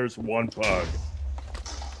Terriers, 1 pug.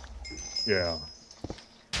 Yeah.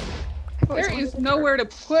 What There is nowhere to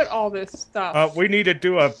put all this stuff. We need to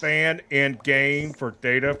do a ban in game for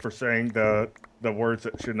data for saying the words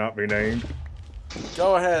that should not be named.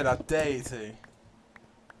 Go ahead, I dare you to.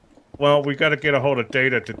 Well, we got to get a hold of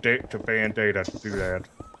data to ban data to do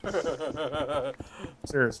that.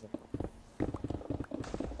 Seriously.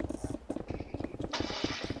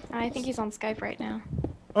 I think he's on Skype right now.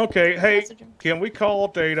 Okay, hey, Message him. can we call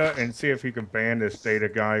data and see if he can ban this data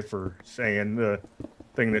guy for saying the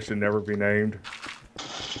thing that should never be named?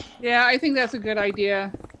 Yeah, I think that's a good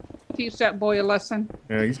idea. Teach that boy a lesson.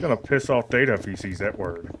 Yeah, he's gonna piss off data if he sees that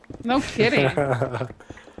word. No kidding.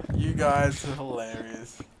 You guys are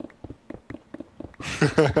hilarious.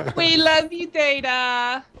 We love you,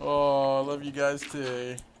 Data. Oh, I love you guys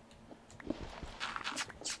too.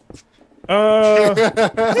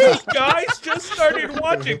 These guys just started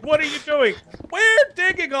watching. What are you doing? We're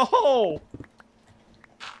digging a hole.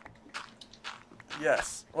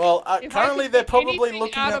 Yes. Well, If I currently could they're take probably anything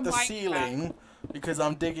looking out at of the Minecraft- ceiling because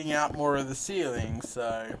I'm digging out more of the ceiling,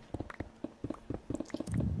 so...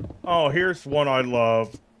 Oh, here's one I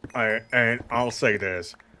love, and I'll say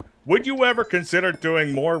this. Would you ever consider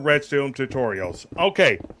doing more Redstone tutorials?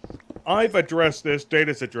 Okay, I've addressed this,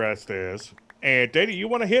 Data's addressed this, and Data, you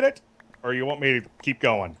want to hit it? Or you want me to keep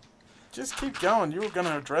going? Just keep going, you were going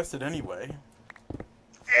to address it anyway.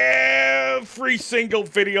 Every single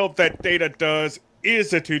video that Data does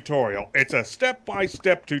is a tutorial. It's a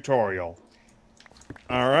step-by-step tutorial.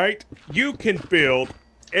 Alright? You can build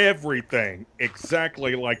everything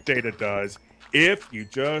exactly like Data does if you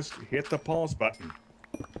just hit the pause button.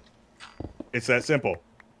 It's that simple.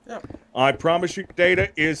 Yep. I promise you, Data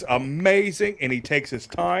is amazing, and he takes his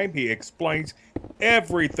time. He explains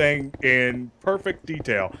everything in perfect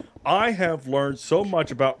detail. I have learned so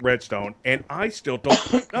much about Redstone, and I still don't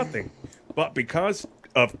put nothing. But because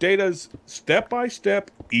of Data's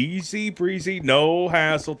step-by-step, easy breezy, no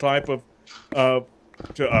hassle type of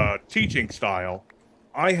teaching style,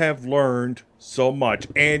 I have learned so much,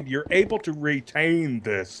 and you're able to retain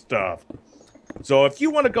this stuff. So if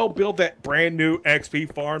you want to go build that brand new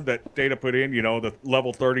XP farm that Data put in, you know, the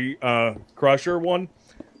level 30 crusher one,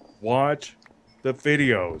 watch the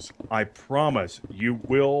videos. I promise you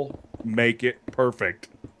will make it perfect.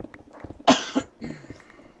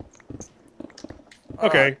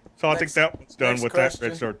 Okay, so I think that one's done with that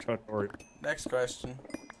redstone tutorial. Next question.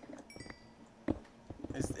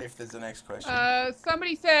 If there's a next question.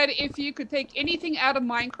 Somebody said if you could take anything out of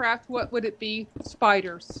Minecraft, what would it be?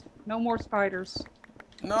 Spiders. No more spiders.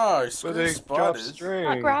 No, But screw they drop spiders.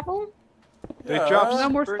 string. Gravel? They Yeah. drop No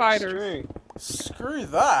more string. spiders. Screw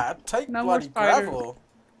that. Take No more bloody spiders. gravel.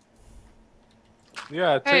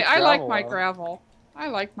 Yeah, Hey, take I like gravel my out. gravel. I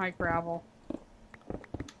like my gravel.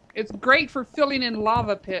 It's great for filling in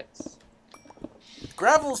lava pits.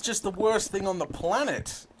 Gravel's just the worst thing on the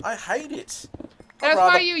planet. I hate it. That's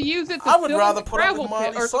why you use it to I would fill rather in the put up gravel with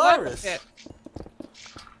pit Miley or the lava Cyrus. pit.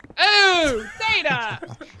 Oh, Data!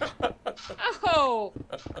 Oh,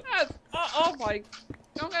 that's, oh my!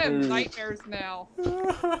 I'm gonna have nightmares now.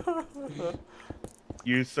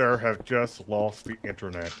 You, sir, have just lost the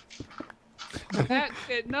internet. That's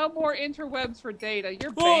it. No more interwebs for Data.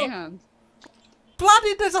 You're Oh. banned.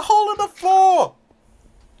 Bloody, there's a hole in the floor!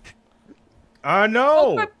 I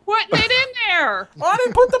know! Quit putting it in there! I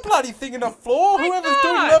didn't put the bloody thing in the floor. My Whoever's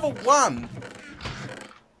doing God. level 1.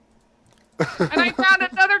 And I found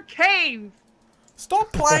another cave!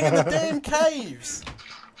 Stop playing in the damn caves.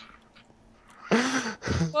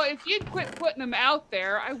 Well, if you'd quit putting them out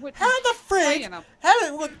there, I wouldn't How the play frig? in them.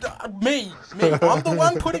 How would me? I'm the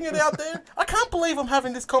one putting it out there. I can't believe I'm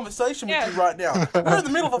having this conversation with Yeah. you right now. We're in the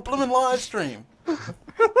middle of a blooming live stream.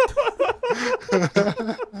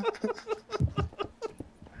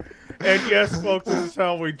 And yes, folks, this is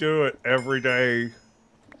how we do it every day.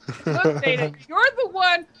 Look, Data, you're the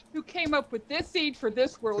one who came up with this seed for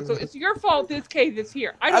this world, so it's your fault this cave is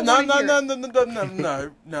here. I don't No, want to hear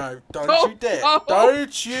it. no, don't Oh, you dare. oh.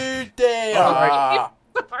 Don't you dare. All right.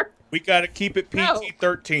 We got to keep it No.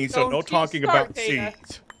 PG-13, so Don't no you talking start, about Dana.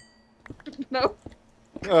 seeds. No.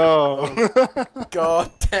 Oh.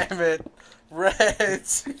 God damn it. Red.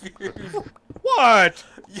 What?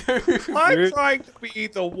 you. I'm trying to be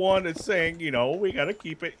the one that's saying, you know, we got to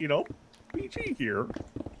keep it, you know, PG here.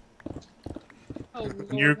 Oh,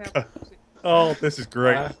 Lord You- have mercy. Oh, this is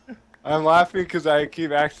great. I'm laughing because I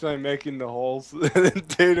keep accidentally making the holes and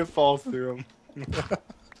Data falls through them.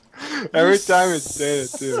 Every time it's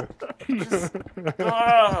Data too.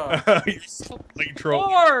 Ah. You're slowly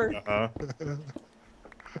trolling. Lord! Uh-huh.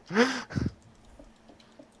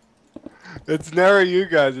 It's never you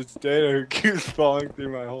guys, it's Data who keeps falling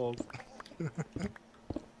through my holes.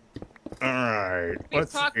 All right. We've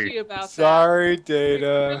Let's talked to see. you about that. Sorry, We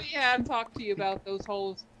Data. really have talked to you about those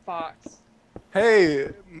whole box. Hey,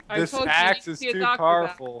 I this told you axe you is need to be a too doctor about it.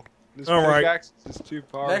 powerful. This All big right. axe is too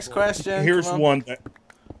powerful. Next question. Here's come on. one that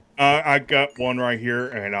I got one right here,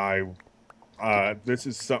 and this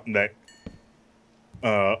is something that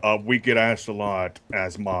we get asked a lot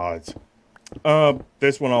as mods.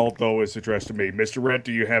 This one although is addressed to me. Mr. Red,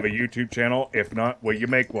 do you have a YouTube channel? If not, will you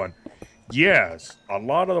make one? Yes, a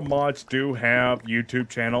lot of the mods do have YouTube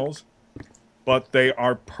channels, but they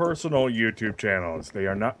are personal YouTube channels. They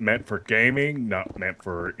are not meant for gaming, not meant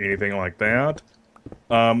for anything like that.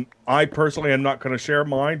 I personally am not going to share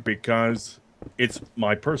mine because it's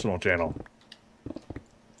my personal channel.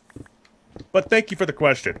 But thank you for the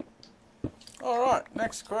question. All right,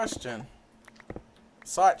 next question.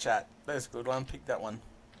 Site chat. That's a good one. Pick that one.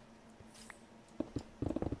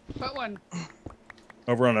 What one?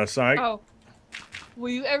 Over on the site. Oh. Will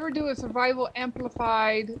you ever do a survival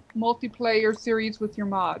amplified multiplayer series with your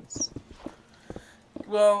mods?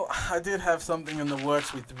 Well, I did have something in the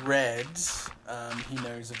works with Red. He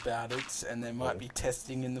knows about it, and there might be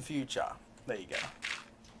testing in the future. There you go.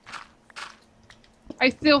 I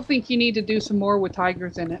still think you need to do some more with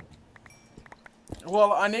tigers in it.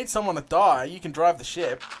 Well, I need someone to die. You can drive the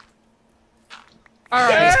ship. All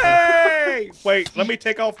right. Hey! Wait, let me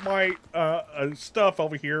take off my stuff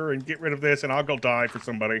over here and get rid of this, and I'll go die for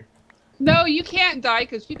somebody. No, you can't die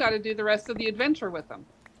because you got to do the rest of the adventure with them.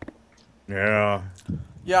 Yeah.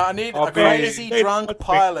 Yeah, I need I'll a be- crazy Hey, drunk let's be-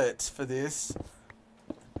 pilot for this.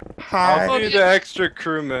 I'll Oh, be yeah. the extra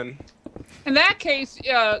crewman. In that case,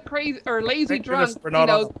 crazy or lazy Thank goodness drunk, we're not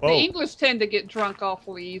on a the boat. English tend to get drunk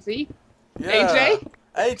awfully easy. Yeah. AJ?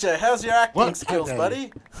 AJ, how's your acting What? skills, Okay.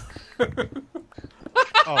 buddy?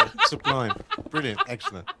 Oh, sublime. Brilliant.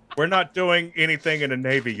 Excellent. We're not doing anything in a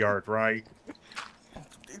Navy yard, right?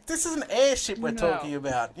 This is an airship we're No. talking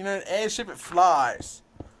about. You know, an airship, it flies.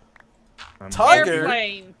 I'm Tiger.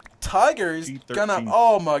 Airplane. Tiger is G13. gonna...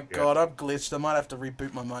 Oh my Yeah. god, I'm glitched. I might have to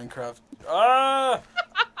reboot my Minecraft. Ah!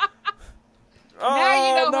 Now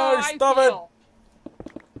you know no, how stop I it! feel.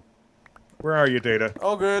 Where are you, Data?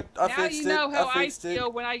 All good. I Now fixed you know it. how I I fixed it.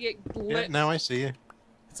 feel when I get Yeah, blitzed. now I see you.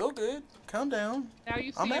 It's all good. Calm down. Now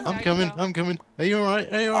you see I'm it, out. now I'm you coming. know. I'm coming. Are you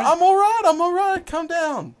alright? Are you alright? I'm alright. I'm alright. Calm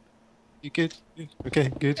down. You good? Okay,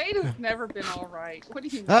 good. Data's never been all right. What do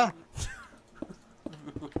you mean? Ah.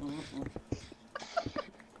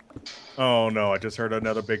 Oh no, I just heard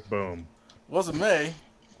another big boom. Wasn't me.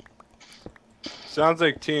 Sounds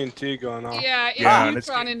like TNT going off. Yeah, it's Yeah, and it's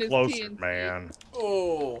neutron getting in his closer, TNT. man.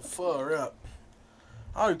 Oh, far up.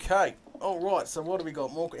 Okay. Alright, so what do we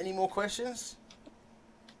got? Any more questions?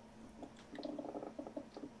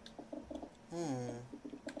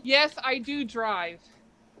 Yes, I do drive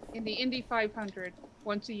in the Indy 500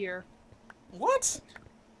 once a year. What?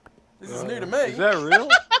 This is new to me. Is that real?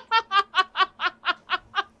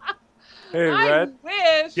 Hey, I Red.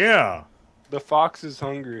 wish. Yeah. The fox is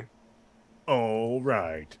hungry. All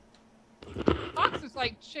right. Fox is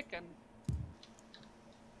like chicken.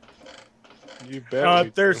 You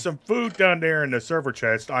bet. There's some food down there in the server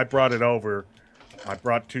chest. I brought it over. I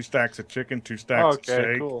brought 2 stacks of chicken, 2 stacks of Okay,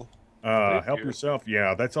 steak. cool. Thank Help you. yourself.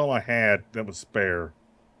 Yeah, that's all I had that was spare.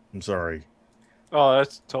 I'm sorry. Oh,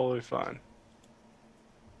 that's totally fine.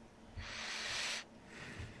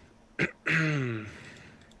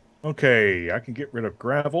 Okay, I can get rid of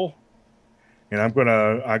gravel. And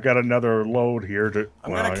I got another load here to...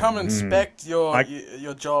 I'm gonna come and inspect your I-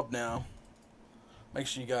 your job now. Make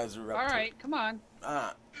sure you guys are up All to right, come on.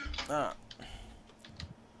 it.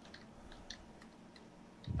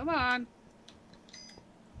 Come on.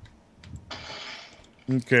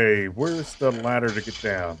 Okay, where's the ladder to get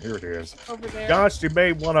down? Here it is. Over there. Gosh, you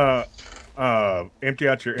may want to empty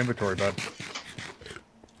out your inventory, bud.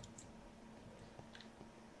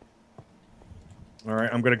 All right,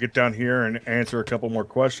 I'm going to get down here and answer a couple more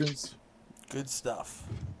questions. Good stuff.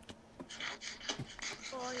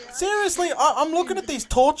 Oh, yeah. Seriously, I'm looking at these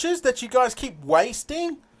torches that you guys keep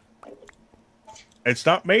wasting. It's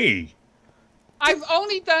not me. I've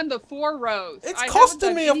only done the 4 rows. It's I haven't costing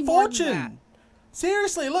done me any a more than that. fortune.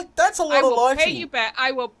 Seriously, look, that's a lot I of will lighting. pay you back.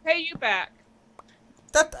 I will pay you back.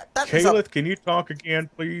 That is a Caleb, can you talk again,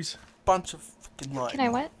 please? bunch of fucking lighting. Can I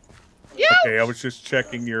what? Yeah. Okay, I was just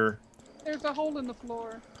checking your... There's a hole in the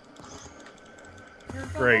floor. There's a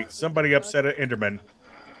hole in Great, the somebody floor. upset an Enderman.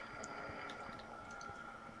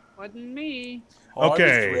 Wasn't me. I was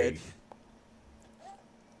Okay. red.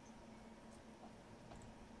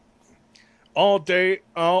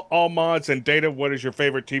 All mods and Data, what is your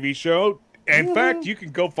favorite TV show? In fact, you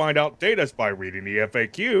can go find out Data's by reading the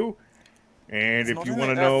FAQ. And It's if not you in want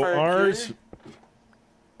to the know FAQ. ours,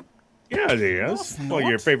 yeah, it No, is. it's Well,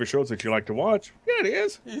 your not. favorite shows that you like to watch. Yeah, it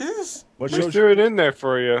is. Yes. What We shows? threw it in there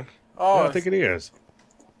for you. Oh, Yeah, I think it is.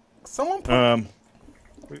 someone put.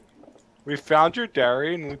 We found your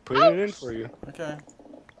diary and we put it in for you. Okay.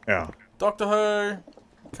 Yeah. Doctor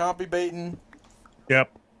Who can't be beaten.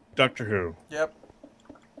 Yep. Doctor Who. Yep.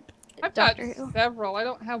 I've got Doctor Who. several. I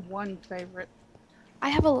don't have one favorite. I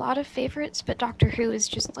have a lot of favorites, but Doctor Who is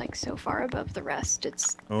just like so far above the rest.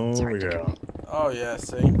 It's hard to yeah. commit. Oh yeah.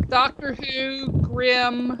 See. Doctor Who,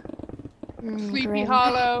 Grimm, Sleepy Grimm.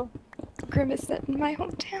 Hollow. Grimm is set in my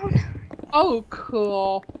hometown. Oh,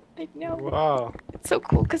 cool. I know. Wow. It's so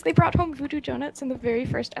cool because they brought home voodoo donuts in the very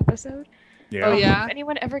first episode. Yeah. Oh, yeah? If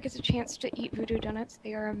anyone ever gets a chance to eat voodoo donuts,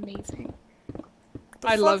 they are amazing. The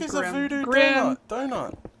I fuck love is Grimm. a voodoo Grimm.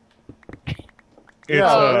 donut?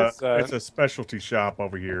 It's a specialty shop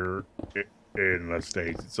over here in the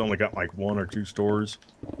States. It's only got like 1 or 2 stores,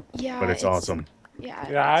 Yeah, but it's awesome. Yeah.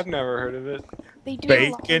 Yeah, I've never heard of it. They do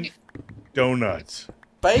Bacon donuts.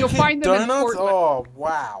 Bacon find them in donuts? Portland. Oh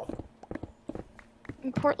wow.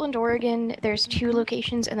 In Portland, Oregon, there's 2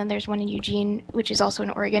 locations, and then there's one in Eugene, which is also in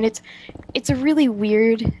Oregon. It's a really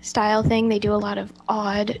weird style thing. They do a lot of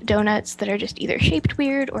odd donuts that are just either shaped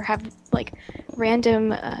weird or have like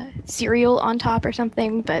random cereal on top or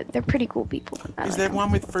something, but they're pretty cool people. I Is like there them.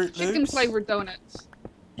 one with Fruit Chicken Loops? flavored donuts.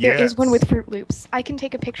 There is one Yes. with Fruit Loops. I can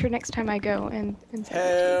take a picture next time I go and send it to you.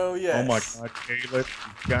 Hell yes. Oh my God, Caleb,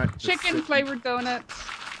 you got to Chicken sit- flavored donuts.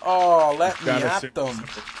 Oh, let me gotta at sit them.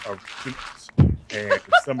 and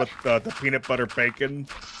some of the peanut butter bacon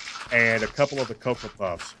and a couple of the Cocoa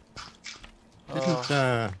Puffs.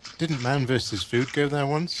 Didn't Man vs. Food go there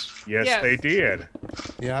once? Yes, Yes. they did.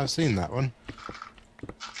 Yeah, I've seen that one.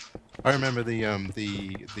 I remember the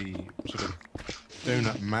sort of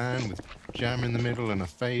donut man with jam in the middle and a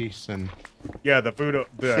face and Yeah, the voodoo.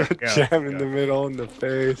 Jam in the middle in the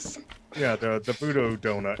face. Yeah, the voodoo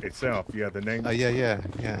donut itself. Yeah, the name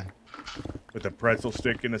yeah. with the pretzel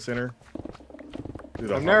stick in the center.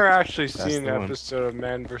 Dude, I've never actually That's seen the an one. episode of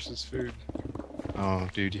Man vs. Food. Oh,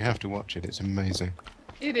 dude, you have to watch it. It's amazing.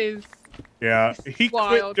 It is. Yeah, he quit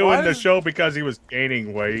Wild. doing Why the is- show because he was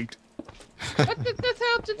gaining weight. What did this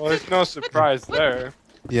have to Well, there's no surprise there.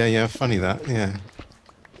 Yeah, funny that. Yeah.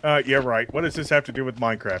 Yeah, right. What does this have to do with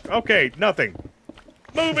Minecraft? Okay, nothing.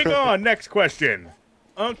 Moving on. Next question.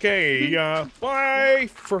 Okay, bye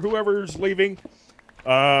for whoever's leaving.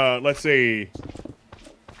 Let's see.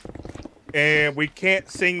 And we can't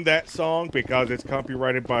sing that song because it's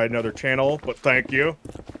copyrighted by another channel, but thank you.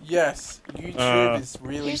 Yes, YouTube is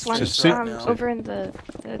really Here's one Just strict sit- now. over in the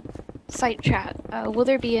site chat. Will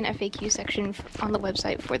there be an FAQ section on the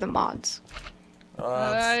website for the mods?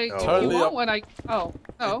 I no. Totally want up. one. Oh,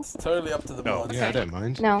 no. It's totally up to the No. mods. Yeah, I don't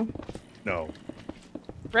mind. No. No.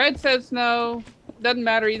 Red says no. Doesn't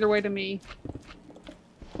matter either way to me.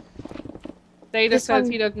 Data This says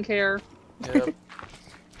one- he doesn't care. Yep.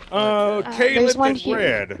 there's Caleb one and here.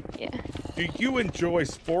 Red, Yeah. do you enjoy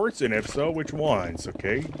sports, and if so, which ones?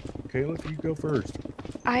 Okay, Caleb, you go first.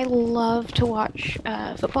 I love to watch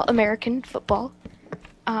football, American football.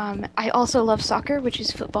 I also love soccer, which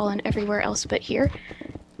is football and everywhere else but here.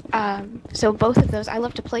 So both of those, I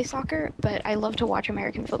love to play soccer, but I love to watch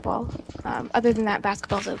American football. Other than that,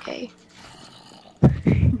 basketball's okay.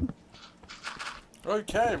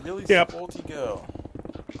 Okay, really Yep. sporty girl.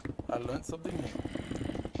 I learned something new.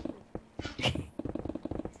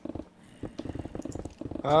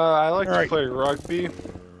 I like All to right. play rugby.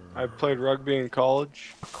 I played rugby in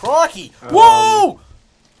college. Crikey! Whoa!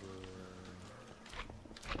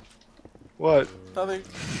 What? Nothing.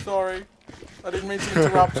 Sorry. I didn't mean to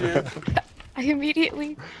interrupt you. I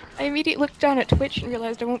immediately looked down at Twitch and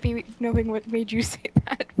realized I won't be knowing what made you say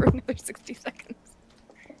that for another 60 seconds.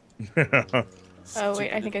 Oh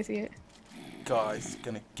wait, I think I see it. Guy's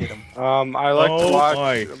gonna get him. I like Oh to watch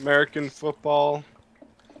my. American football,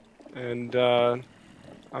 and I'm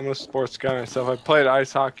a sports guy myself. I played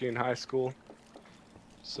ice hockey in high school,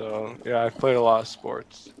 so yeah, I've played a lot of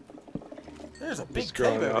sports. There's a big Just cave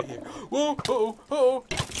growing over up. here. Whoa, oh, oh.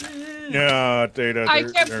 Yeah, Data. I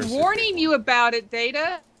there- kept there's- warning you about it,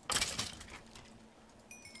 Data.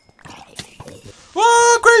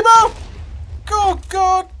 Whoa, Creepo! Oh,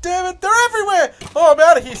 god damn it, they're everywhere! Oh, I'm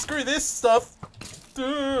out of here, screw this stuff.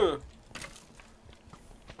 Ugh.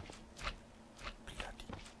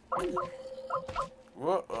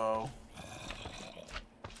 Whoa-oh.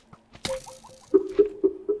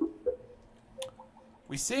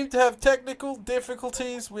 We seem to have technical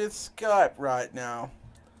difficulties with Skype right now.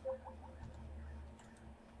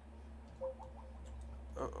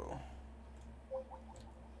 Uh-oh.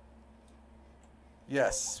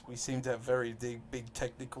 Yes, we seem to have very big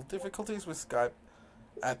technical difficulties with Skype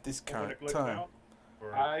at this current time.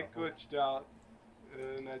 I glitched out,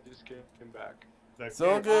 and I just came back. It's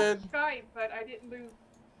all good. Skype, but I didn't lose.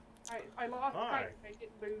 I lost Skype. I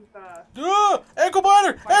didn't lose. Ankle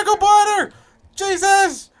biter! Ankle biter!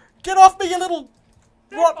 Jesus! Get off me, you little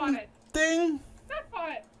rotten thing! Step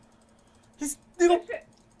on it. He's little.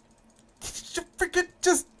 Freaking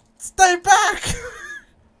just stay back!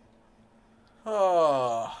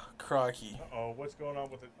 Oh, crikey. Uh-oh, what's going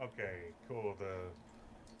on with it? Okay, cool.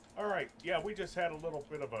 All right, yeah, we just had a little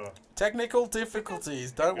bit of a... Technical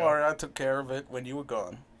difficulties. Don't worry, I took care of it when you were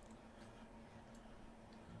gone.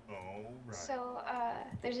 All right. So,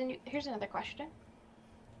 here's another question.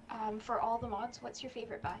 For all the mods, what's your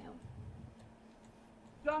favorite biome?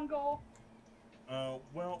 Jungle.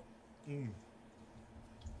 Well...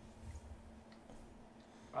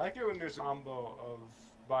 I like it when there's a combo of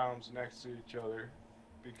biomes next to each other,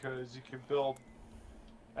 because you can build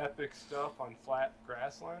epic stuff on flat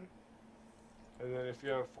grassland, and then if you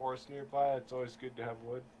have a forest nearby, it's always good to have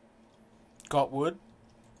wood. Got wood?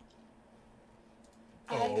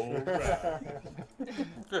 Oh,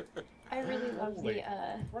 right. I really love Holy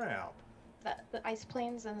crap. the ice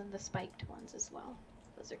plains and then the spiked ones as well.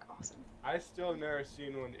 Those are awesome. I still never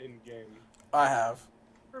seen one in game. I have.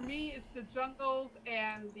 For me, it's the jungles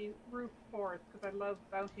and the roof forest, because I love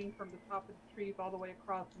bouncing from the top of the trees all the way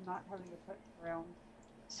across and not having to touch the ground.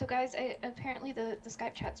 So guys, apparently the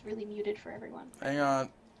Skype chat's really muted for everyone. Hang on.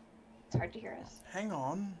 It's hard to hear us. Hang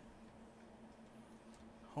on.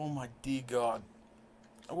 Oh my dear God.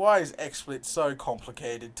 Why is XSplit so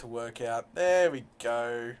complicated to work out? There we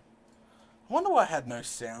go. I wonder why I had no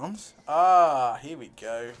sounds. Ah, here we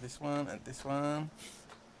go. This one and this one. And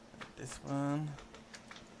this one.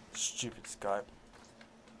 Stupid Skype.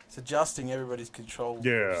 It's adjusting everybody's control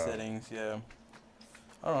settings, yeah.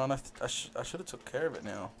 Alright, I should have took care of it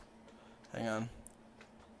now. Hang on.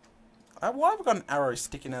 Why have I got an arrow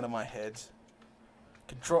sticking out of my head?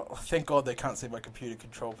 Thank God they can't see my computer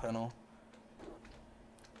control panel.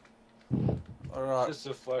 Alright. Just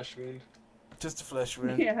a flesh wound. Just a flesh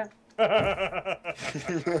wound. Yeah.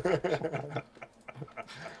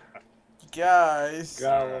 Guys.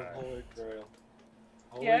 Holy Grail.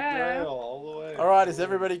 Holy Grail all the way. Alright, is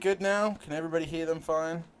everybody good now? Can everybody hear them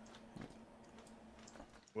fine?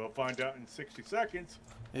 We'll find out in 60 seconds.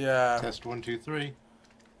 Yeah. Test 1, 2, 3.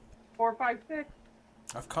 4, 5, 6.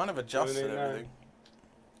 I've kind of adjusted everything.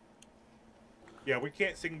 Yeah, we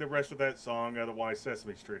can't sing the rest of that song, otherwise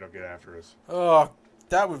Sesame Street will get after us. Oh,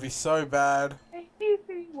 that would be so bad. 1, 2,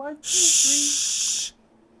 3. Shh.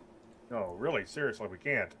 No, really, seriously, we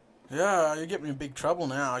can't. Yeah, you get me in big trouble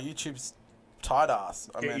now. YouTube's tight ass.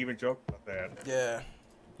 Can't even joke about that. Yeah.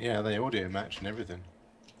 Yeah, they audio match and everything.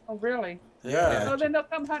 Oh, really? Yeah. So then they'll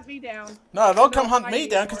come hunt me down. No, they'll come hunt me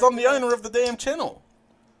down because I'm the owner of the damn channel.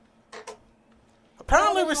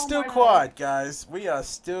 Apparently we're still quiet, guys. We are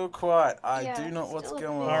still quiet. I do not know what's going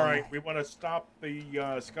on. All right, we want to stop the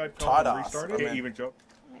Skype call and restart it. Can't even joke.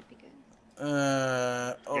 Might be good.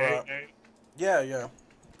 All right. Yeah.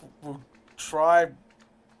 We'll try.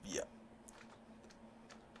 Yeah.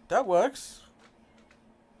 That works.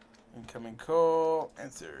 Incoming call.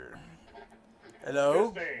 Answer.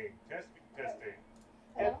 Hello? Testing.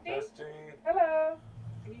 Testing. Hello.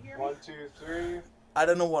 Can you hear me? 1, 2, 3. I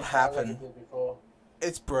don't know what happened.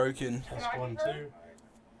 It's broken. Test 1, 2.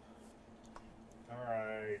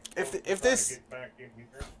 Alright. If this...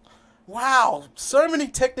 Wow, so many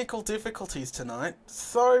technical difficulties tonight.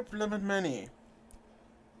 So blimmin' many.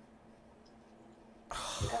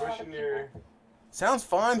 Pushing your Sounds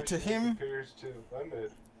fine to him. computers to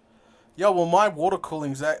limit. Yo, well, my water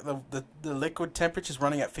cooling's the liquid temperature's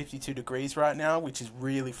running at 52 degrees right now, which is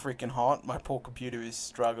really freaking hot. My poor computer is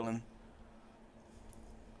struggling.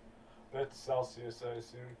 That's Celsius, I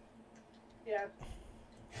assume. Yeah.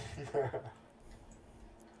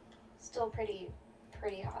 Still pretty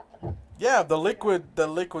hot though. Yeah, the liquid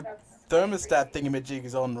thermostat thingamajig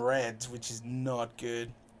is on reds, which is not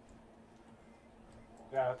good.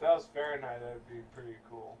 Yeah, if that was Fahrenheit, that'd be pretty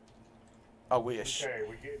cool. I wish. Okay,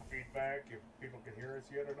 we getting feedback if people can hear us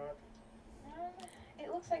yet or not?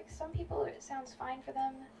 It looks like some people it sounds fine for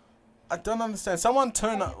them. I don't understand. Someone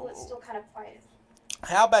turn Some up. people it's still kind of quiet.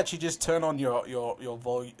 How about you just turn on your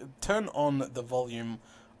volume? Turn on the volume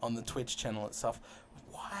on the Twitch channel itself.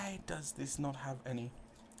 Why does this not have any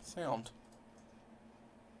sound?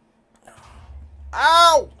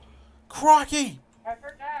 Ow! Crikey! I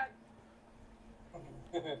heard that.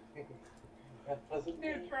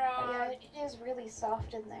 Neutron. Yeah, it is really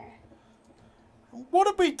soft in there. What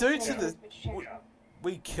did we do to the...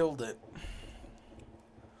 We killed it.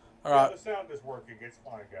 All right. Yeah, the sound is working. It's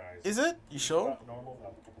fine, guys. Is it? You sure? Normal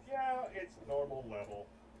level. Yeah, it's normal level.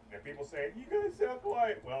 And people say, you guys sound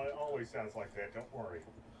quiet. Well, it always sounds like that. Don't worry.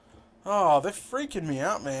 Oh, they're freaking me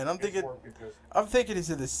out, man. I'm thinking, is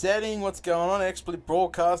it the setting? What's going on? XSplit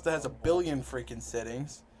Broadcaster has a billion freaking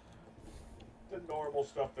settings. The normal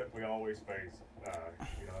stuff that we always face,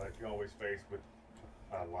 you know, that you always face with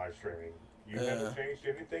live streaming. You haven't changed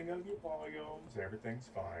anything on your volumes. Everything's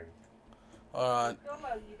fine. All right. Still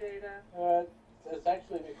love you, Data. It's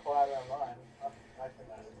actually a bit quiet online. I can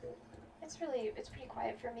manage it. It's pretty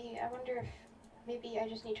quiet for me. I wonder if maybe I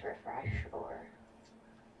just need to refresh, or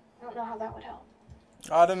I don't know how that would help.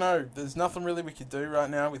 I don't know. There's nothing really we could do right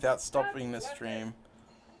now without stopping the stream.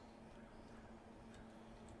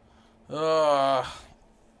 No,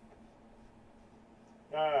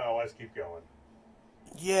 let's keep going.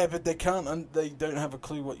 Yeah, but they can't. They don't have a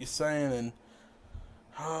clue what you're saying, and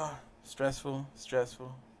stressful.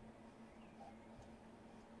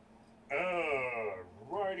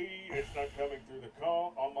 Righty, it's not coming through the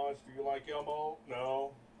call. Almost, do you like Elmo?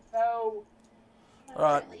 No. No.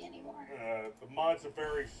 Alright. Really anymore. The mods are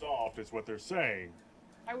very soft, is what they're saying.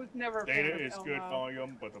 I was never a fan Data of is Elmo. good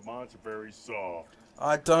volume, but the mods are very soft.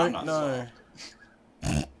 I don't know.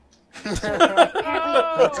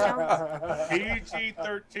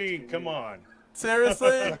 PG-13, come on.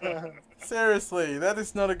 Seriously? Seriously, that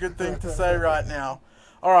is not a good thing to say right now.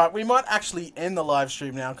 Alright, we might actually end the live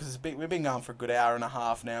stream now because we've been going for a good hour and a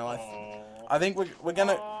half now. I think we're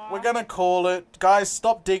gonna call it. Guys,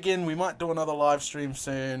 stop digging. We might do another live stream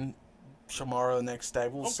soon. Tomorrow, next day.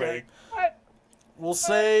 We'll see. We'll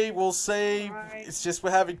see. Right. It's just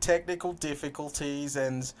we're having technical difficulties,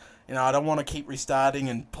 and you know I don't want to keep restarting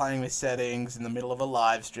and playing with settings in the middle of a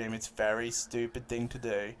live stream. It's a very stupid thing to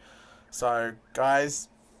do. So, guys,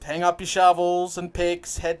 hang up your shovels and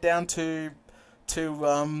picks. Head down to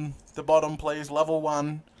the bottom, please. Level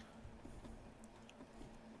 1.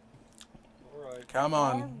 Alright. Come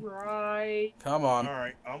on. Alright. Come on.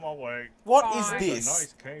 Alright, I'm away. What is That's a this?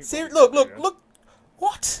 nice cave See, over look. there.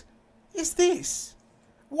 What is this?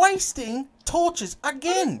 Wasting torches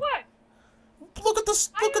again. What? Look at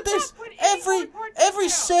this. Look I at have this. not put any more torches Every down.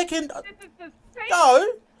 second. This is the same.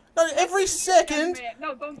 No, every second.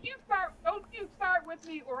 No, don't you start with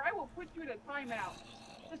me, or I will put you in a timeout.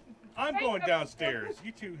 This is the I'm same going number of downstairs. torches.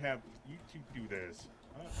 You two do this.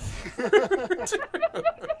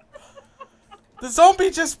 The zombie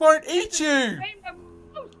just won't eat you. Same number-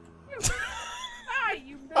 Oh, shoot. Die,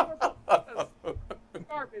 you miserable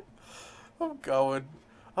garbage.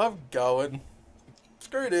 I'm going.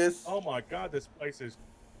 Screw this. Oh my god, this place is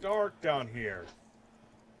dark down here.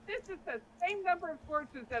 This is the same number of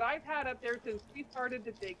torches that I've had up there since we started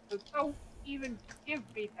to dig, so don't even give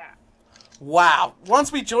me that. Wow.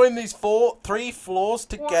 Once we join these 3 floors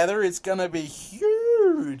together, it's gonna be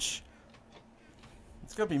huge.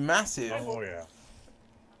 It's gonna be massive. Oh yeah.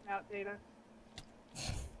 Out, Data.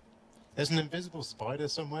 There's an invisible spider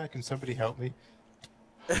somewhere. Can somebody help me?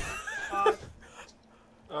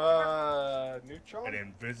 Neutron? An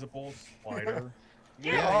invisible spider.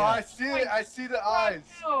 Yeah. Oh, I see it. I see the eyes.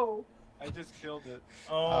 No. I just killed it.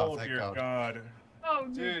 Oh, thank dear God. God. Oh,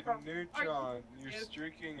 Dude, Neutron. Neutron, you're Yes.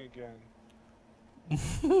 streaking again. There's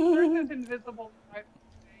this invisible.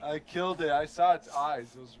 I killed it. I saw its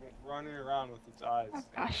eyes. It was running around with its eyes. Oh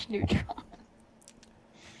gosh, Neutron.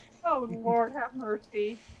 Oh, Lord, have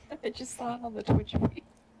mercy. I just saw it on the Twitch feed.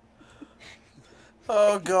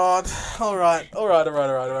 Oh God. Alright,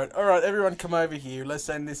 everyone come over here. Let's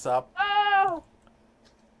end this up. Oh!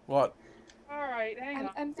 What? Alright, hang on.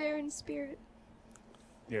 I'm there in spirit.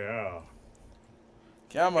 Yeah.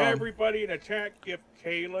 Come on. Everybody in the chat, give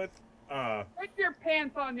Kayla Put your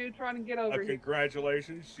pants on, Neutron, and get a over here.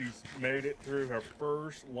 congratulations. She's made it through her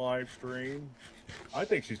first live stream. I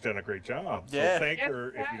think she's done a great job. Yeah. So thank Yes, her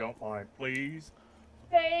if ma'am. you don't mind, please.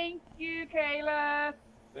 Thank you, Kayla.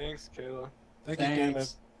 Thanks, Kayla. Thank you, Kenneth.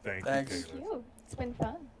 Thanks. Thank Thanks. you, Thank Kayla. you. It's been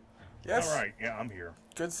fun. Yes. All right. Yeah, I'm here.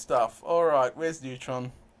 Good stuff. Alright, where's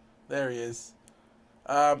Neutron? There he is.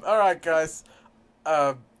 Alright, guys.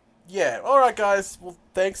 Yeah, alright, guys. Well,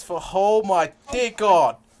 thanks for... Oh, my dear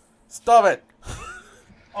God. Stop it.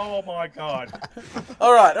 Oh my God.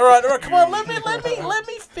 Alright, come on, let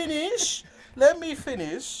me finish. Let me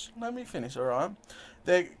finish, alright?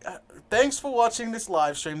 Thanks for watching this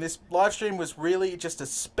live stream. This live stream was really just a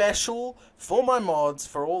special for my mods,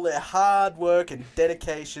 for all their hard work and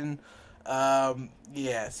dedication.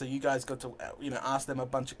 Yeah, so you guys got to, ask them a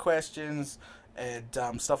bunch of questions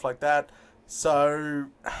and stuff like that. So,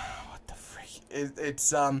 what the freak?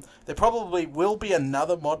 There probably will be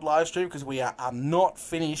another mod live stream because we are not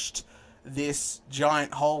finished this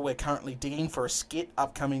giant hole we're currently digging for a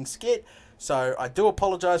upcoming skit. So I do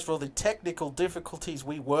apologize for all the technical difficulties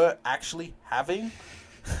we were actually having.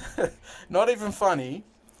 Not even funny,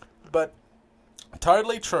 but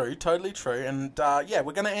totally true, totally true. And yeah,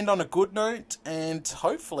 we're going to end on a good note, and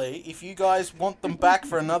hopefully if you guys want them back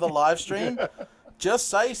for another live stream, just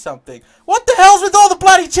say something. What the hell's with all the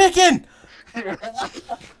bloody chicken?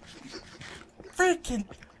 Freaking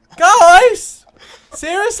guys!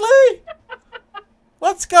 Seriously?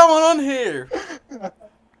 What's going on here?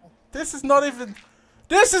 This is not even...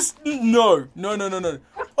 This is... No. No, no, no, no.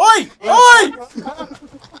 Oi! Oi!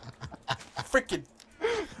 Freaking...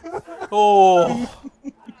 Oh.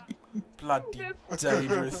 Bloody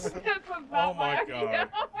dangerous. Oh my god.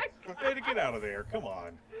 Data, get out of there. Come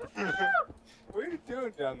on. What are you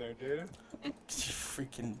doing down there, Data?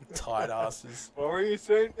 Freaking tight asses. What were you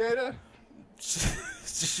saying, Data?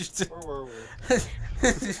 Where were we?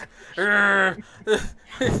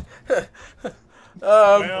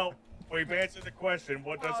 Well, we've answered the question.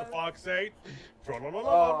 What does the fox say?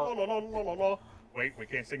 Wait, we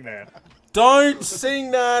can't sing that. Don't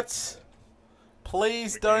sing that.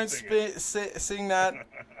 Please don't sing that.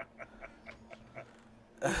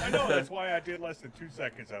 I know, that's why I did less than 2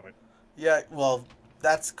 seconds of it. Yeah, well,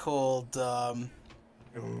 that's called, Okay,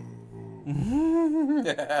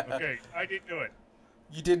 I didn't do it.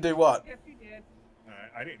 You didn't do what? Yes, you did.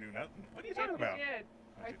 I didn't do nothing. What are you Yes, talking about? you did.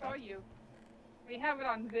 I saw you. We have it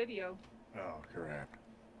on video. Oh, crap.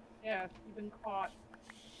 Yes, you've been caught.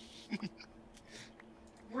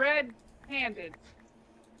 Red-handed.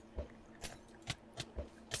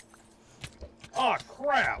 Oh,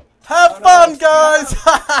 crap. Have fun, guys!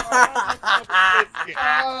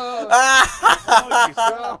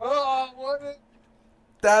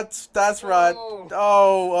 That's right.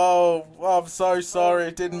 Oh, I'm so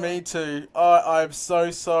sorry. Didn't mean to. I'm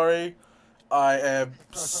so sorry. I am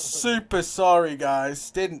super sorry,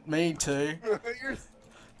 guys. Didn't mean to.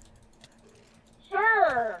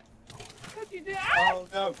 Sure. What you did? Oh,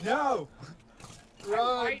 no, no! I'm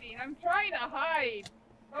hiding. I'm trying to hide.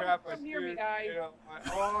 Don't Crap, come near me, guys. My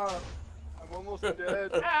arm. I'm almost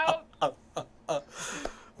dead. Out.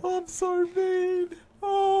 I'm so mean.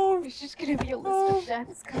 Oh, It's just gonna be a list of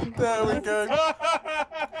deaths coming there we go.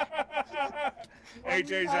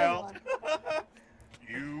 AJ's out.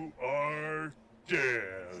 You are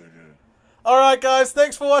dead. Alright, guys.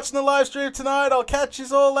 Thanks for watching the live stream tonight. I'll catch you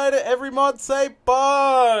all later. Every mod say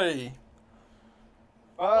bye.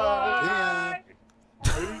 Bye.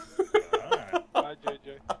 Bye,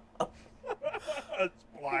 JJ.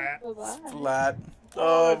 Splat. Splat.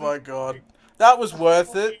 Oh my god. That was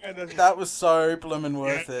worth it. That was so bloomin'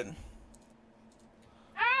 worth it.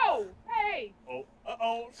 Ow! Hey! Oh,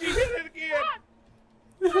 uh-oh. She did it again.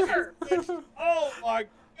 Sucker! Oh, my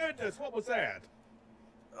goodness. What was that?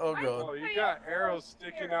 Oh god. Oh, you got arrows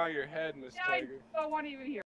sticking out of your head, Miss Yeah, I Tiger. don't want to even hear.